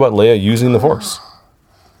do you think about Leia using the Force?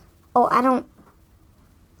 I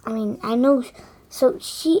know... So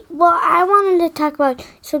she... Well, I wanted to talk about...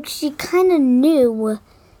 So she kind of knew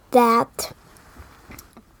that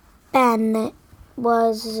Ben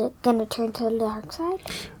was going to turn to the dark side?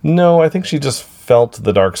 No, I think she just felt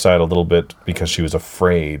the dark side a little bit because she was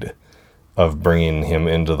afraid of bringing him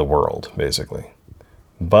into the world, basically.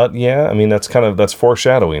 But yeah, that's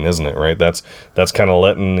foreshadowing, isn't it, right? That's kind of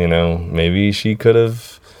letting, maybe she could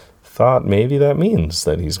have thought maybe that means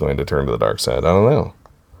that he's going to turn to the dark side. I don't know.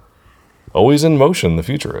 Always in motion, the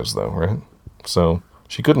future is, though, right? So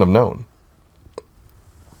she couldn't have known.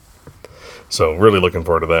 So really looking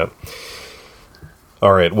forward to that.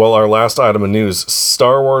 All right, well, our last item of news,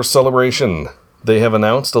 Star Wars Celebration. They have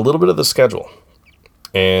announced a little bit of the schedule.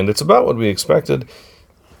 And it's about what we expected.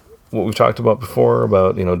 What we've talked about before,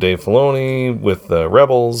 about, Dave Filoni with the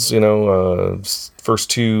Rebels, first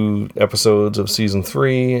 2 episodes of Season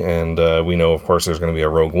 3. And we know, of course, there's going to be a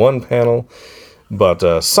Rogue One panel.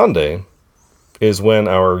 But Sunday is when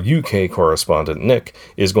our UK correspondent, Nick,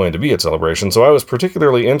 is going to be at Celebration. So I was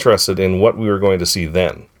particularly interested in what we were going to see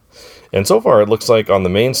then. And so far, it looks like on the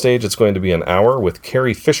main stage, it's going to be an hour with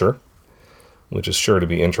Carrie Fisher, which is sure to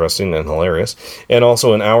be interesting and hilarious, and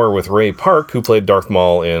also an hour with Ray Park, who played Darth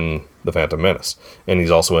Maul in The Phantom Menace. And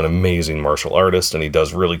he's also an amazing martial artist, and he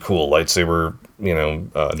does really cool lightsaber,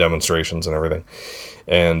 demonstrations and everything.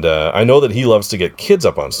 And I know that he loves to get kids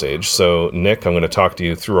up on stage, so Nick, I'm going to talk to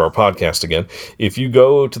you through our podcast again. If you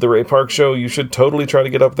go to the Ray Park show, you should totally try to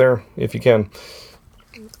get up there, if you can.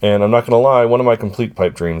 And I'm not going to lie, one of my complete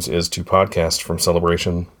pipe dreams is to podcast from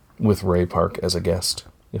Celebration with Ray Park as a guest.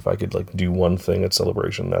 If I could do one thing at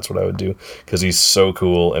Celebration, that's what I would do. Because he's so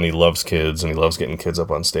cool, and he loves kids, and he loves getting kids up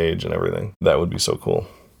on stage and everything. That would be so cool.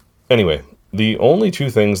 Anyway, the only 2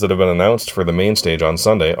 things that have been announced for the main stage on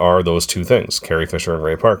Sunday are those 2 things, Carrie Fisher and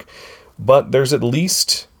Ray Park. But there's at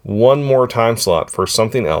least one more time slot for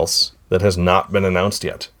something else that has not been announced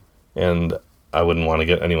yet. And I wouldn't want to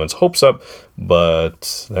get anyone's hopes up,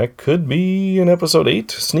 but that could be an episode 8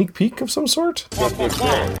 sneak peek of some sort.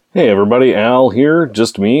 Hey everybody, Al here,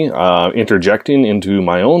 just me, interjecting into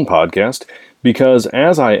my own podcast, because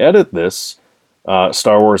as I edit this,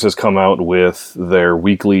 Star Wars has come out with their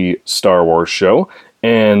weekly Star Wars show,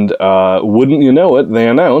 and wouldn't you know it, they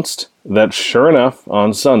announced that sure enough,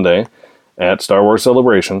 on Sunday, at Star Wars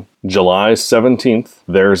Celebration, July 17th,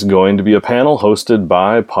 there's going to be a panel hosted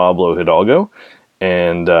by Pablo Hidalgo,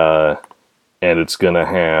 and and it's going to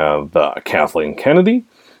have Kathleen Kennedy,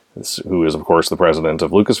 who is, of course, the president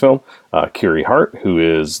of Lucasfilm, Kiri Hart, who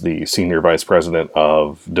is the senior vice president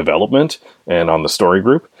of development and on the story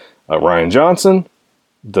group, Rian Johnson,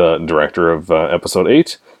 the director of Episode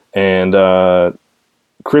 8, and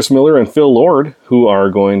Chris Miller and Phil Lord, who are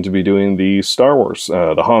going to be doing the Star Wars,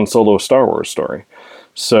 the Han Solo Star Wars story.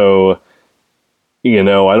 So,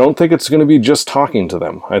 I don't think it's going to be just talking to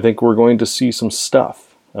them. I think we're going to see some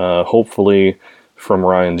stuff. Hopefully, from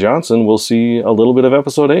Rian Johnson, we'll see a little bit of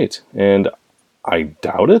Episode 8. And I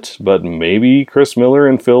doubt it, but maybe Chris Miller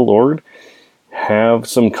and Phil Lord have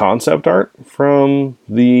some concept art from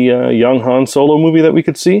the young Han Solo movie that we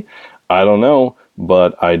could see. I don't know,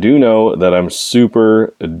 but I do know that I'm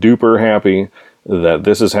super duper happy that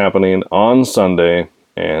this is happening on Sunday,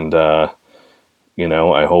 and I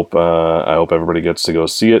hope everybody gets to go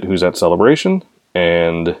see it who's at Celebration,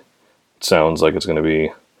 and it sounds like it's going to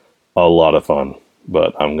be a lot of fun.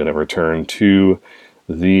 But I'm going to return to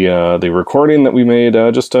the recording that we made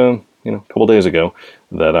just a couple days ago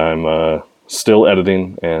that I'm still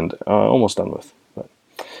editing and almost done with. But,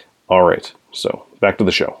 all right, so back to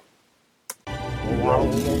the show.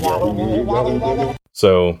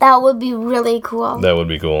 So That would be really cool. that would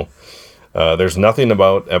be cool. There's nothing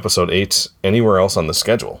about Episode 8 anywhere else on the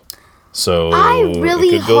schedule, so I really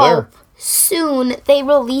it could go there. hope soon they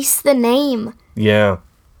release the name. Yeah,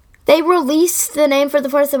 They released the name for The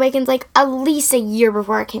Force Awakens like at least a year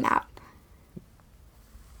before it came out.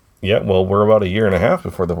 yeah. Well, we're about a year and a half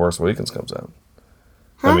before The Force Awakens comes out.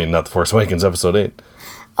 I mean, not The Force Awakens, Episode 8.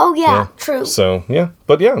 Oh, yeah, true. So, yeah.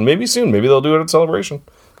 But yeah, maybe soon. Maybe they'll do it at Celebration.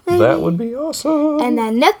 That would be awesome. And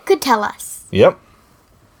then Nick could tell us. Yep.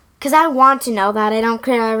 Because I want to know that. I don't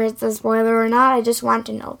care if it's a spoiler or not. I just want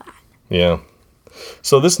to know that. Yeah.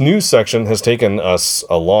 So this news section has taken us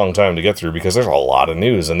a long time to get through because there's a lot of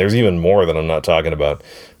news, and there's even more that I'm not talking about.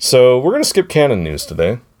 So we're going to skip canon news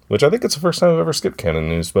today, which I think it's the first time I've ever skipped canon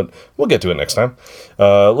news, but we'll get to it next time.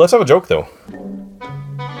 Let's have a joke, though.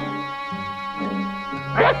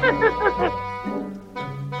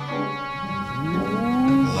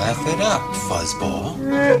 Laugh it up, fuzzball.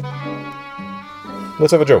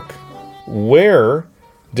 Let's have a joke. Where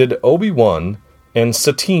did Obi-Wan and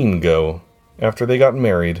Satine go after they got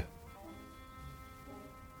married?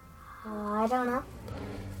 I don't know.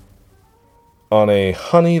 On a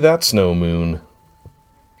Honey That's No Moon.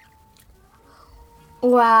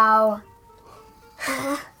 Wow.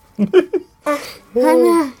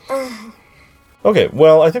 Okay,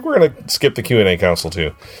 well, I think we're going to skip the Q&A council,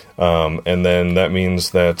 too. And then that means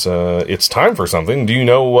that it's time for something. Do you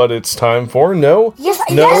know what it's time for? No? Yes,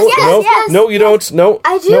 No, yes, no, yes. no, you don't. No.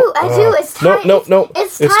 I do, no. I do. It's time. No.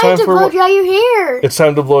 It's time to for blow what? dry your hair. It's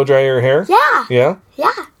time to blow dry your hair? Yeah. Yeah?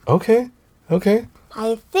 Yeah. Okay.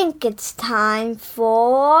 I think it's time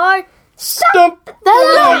for Stump! The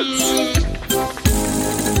lights.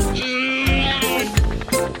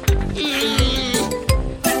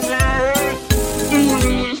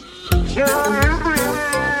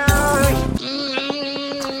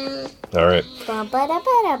 All right.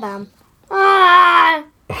 bum-ba-da-ba-da-bum. Ah.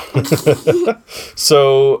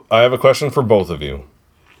 So, I have a question for both of you.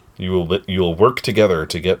 You will work together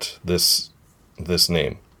to get this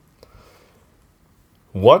name.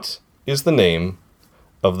 What is the name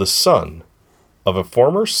of the son of a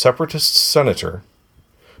former separatist senator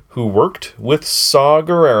who worked with Saw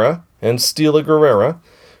Gerrera and Stila Gerrera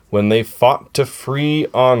when they fought to free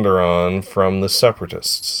Onderon from the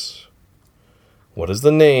separatists? What is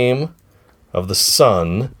the name of the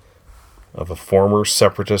son of a former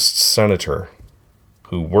separatist senator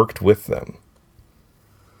who worked with them?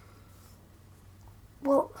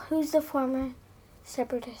 Well, who's the former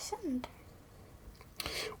separatist senator?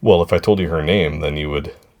 Well, if I told you her name, then you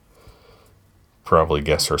would probably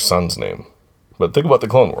guess her son's name. But think about the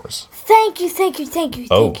Clone Wars. Thank you.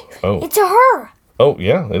 Oh. It's a her. Oh,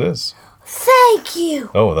 yeah, it is. Thank you.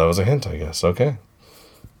 Oh, that was a hint, I guess. Okay,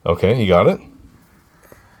 you got it?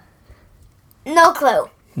 No clue.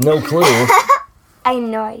 No clue. I have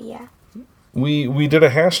no idea. We did a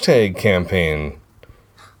hashtag campaign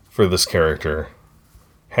for this character.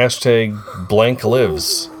 Hashtag blank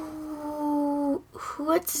lives.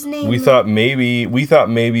 What's his name? We thought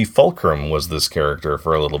maybe Fulcrum was this character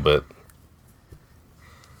for a little bit.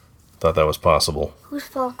 Thought that was possible. Who's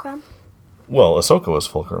Fulcrum? Well, Ahsoka was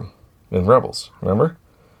Fulcrum in Rebels, remember?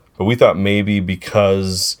 But we thought maybe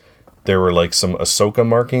because there were like some Ahsoka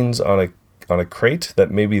markings on a crate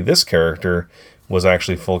that maybe this character was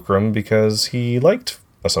actually Fulcrum because he liked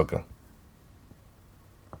Ahsoka.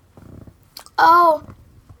 Oh,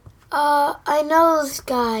 I know this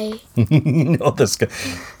guy. You know this guy.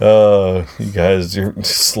 You guys, you're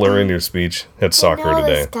slurring your speech at soccer I know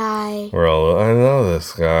today. this guy. We're all, I know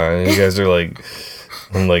this guy. You guys are like,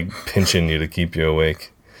 I'm like pinching you to keep you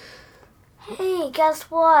awake. Hey, guess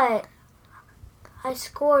what? I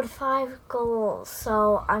scored 5 goals,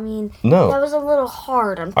 so I mean, No. that was a little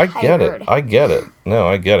hard. I'm I tired. get it. I get it. No,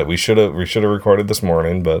 I get it. We should have recorded this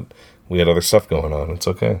morning, but we had other stuff going on. It's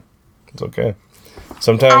okay. It's okay.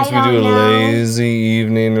 Sometimes I we do don't know. lazy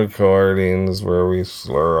evening recordings where we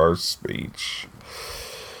slur our speech.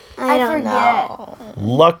 I don't forget. know.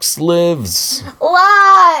 Lux lives.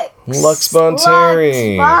 Lux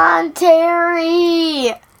Bonteri.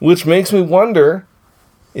 Bonteri. Which makes me wonder,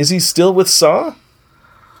 is he still with Saw?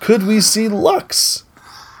 Could we see Lux?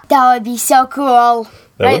 That would be so cool.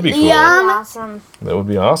 That would be cool. Liam? Awesome. That would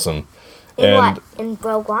be awesome. In And what? In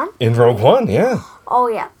Rogue One? in Rogue One, yeah. Oh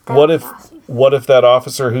yeah. that What would if be awesome. what if that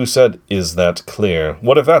officer who said, "Is that clear?"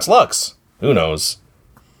 What if that's Lux? Who knows?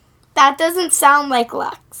 That doesn't sound like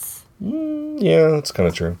Lux. Yeah, that's kind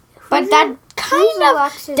of true. But that kind of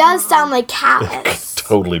Lux's does mom? sound like Callus.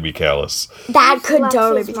 Totally be callous. That Who's could Lux's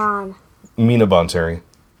totally be. mom? Mina Bonteri.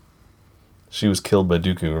 She was killed by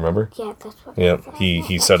Dooku, remember? Yeah, that's what. Yeah,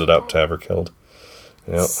 he set it up to have her killed.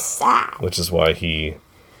 Yep. Sad. Which is why he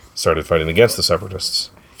started fighting against the Separatists.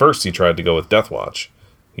 First, he tried to go with Death Watch.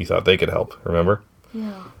 He thought they could help, remember?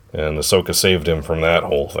 Yeah. And Ahsoka saved him from that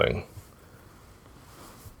whole thing.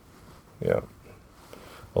 Yeah.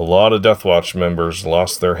 A lot of Death Watch members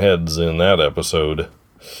lost their heads in that episode.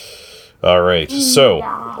 Alright, so...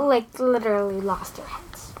 Like literally lost their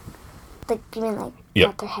heads. Like you mean like Yep,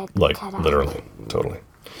 got their head like, cut off? literally, totally.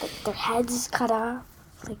 Like their heads cut off,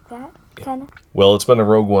 like that, kind of. Well, it's been a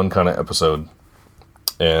Rogue One kind of episode.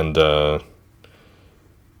 And,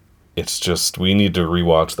 it's just, we need to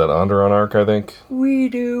rewatch that Onderon arc, I think. We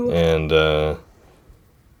do. And,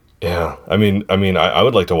 yeah, I mean, I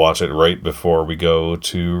would like to watch it right before we go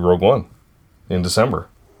to Rogue One in December.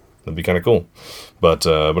 That'd be kind of cool. But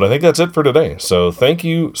I think that's it for today. So thank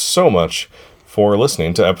you so much for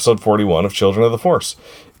listening to episode 41 of Children of the Force.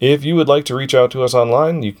 If you would like to reach out to us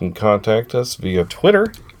online, you can contact us via Twitter.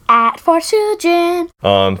 At For Children.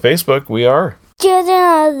 On Facebook, we are.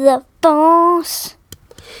 Children of the Force.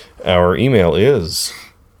 Our email is.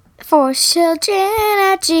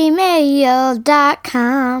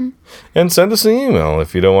 forchildren@gmail.com. And send us an email.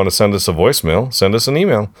 If you don't want to send us a voicemail, send us an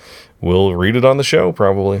email. We'll read it on the show,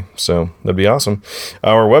 probably. So that'd be awesome.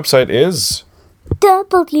 Our website is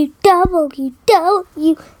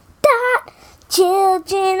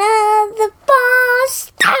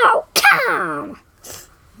www.childrenoftheforce.com.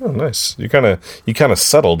 Oh, nice. You kind of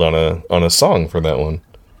settled on a song for that one.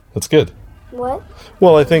 That's good. What?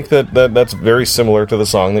 Well, I think that's very similar to the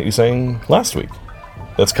song that you sang last week.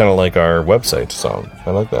 That's kind of like our website song.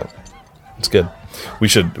 I like that. It's good. We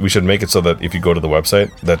should make it so that if you go to the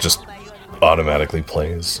website, that just automatically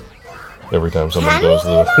plays every time someone goes to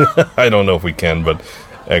the. I don't know if we can, but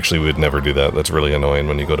actually, we'd never do that. That's really annoying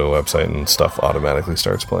when you go to a website and stuff automatically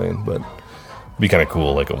starts playing. But it'd be kind of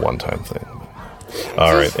cool, like a one-time thing.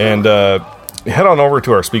 All right, and head on over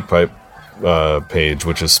to our SpeakPipe page,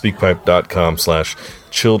 which is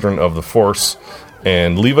speakpipe.com/Children of the Force,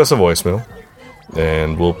 and leave us a voicemail,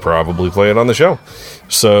 and we'll probably play it on the show.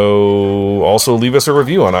 So also leave us a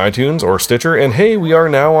review on iTunes or Stitcher, and hey, we are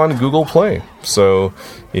now on Google Play. So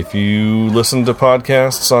if you listen to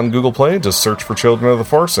podcasts on Google Play, just search for Children of the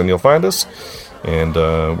Force and you'll find us. And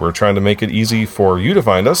we're trying to make it easy for you to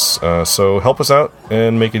find us, so help us out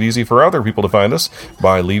and make it easy for other people to find us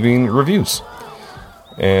by leaving reviews.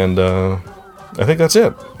 And I think that's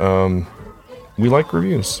it. We like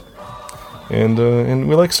reviews, and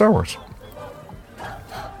we like Star Wars.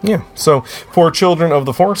 Yeah. So for Children of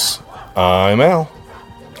the Force, I'm Al,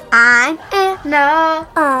 I'm Anna.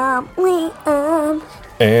 Liam.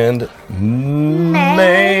 and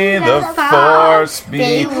may the Force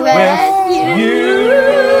be with you.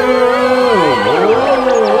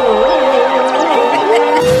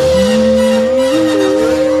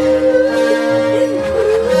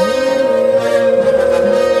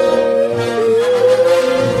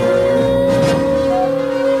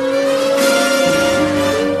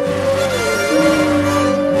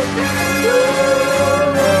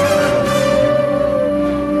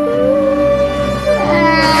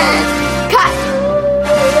 Cut.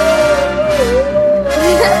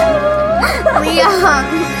 Liam.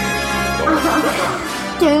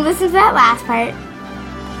 Can we listen to that last part?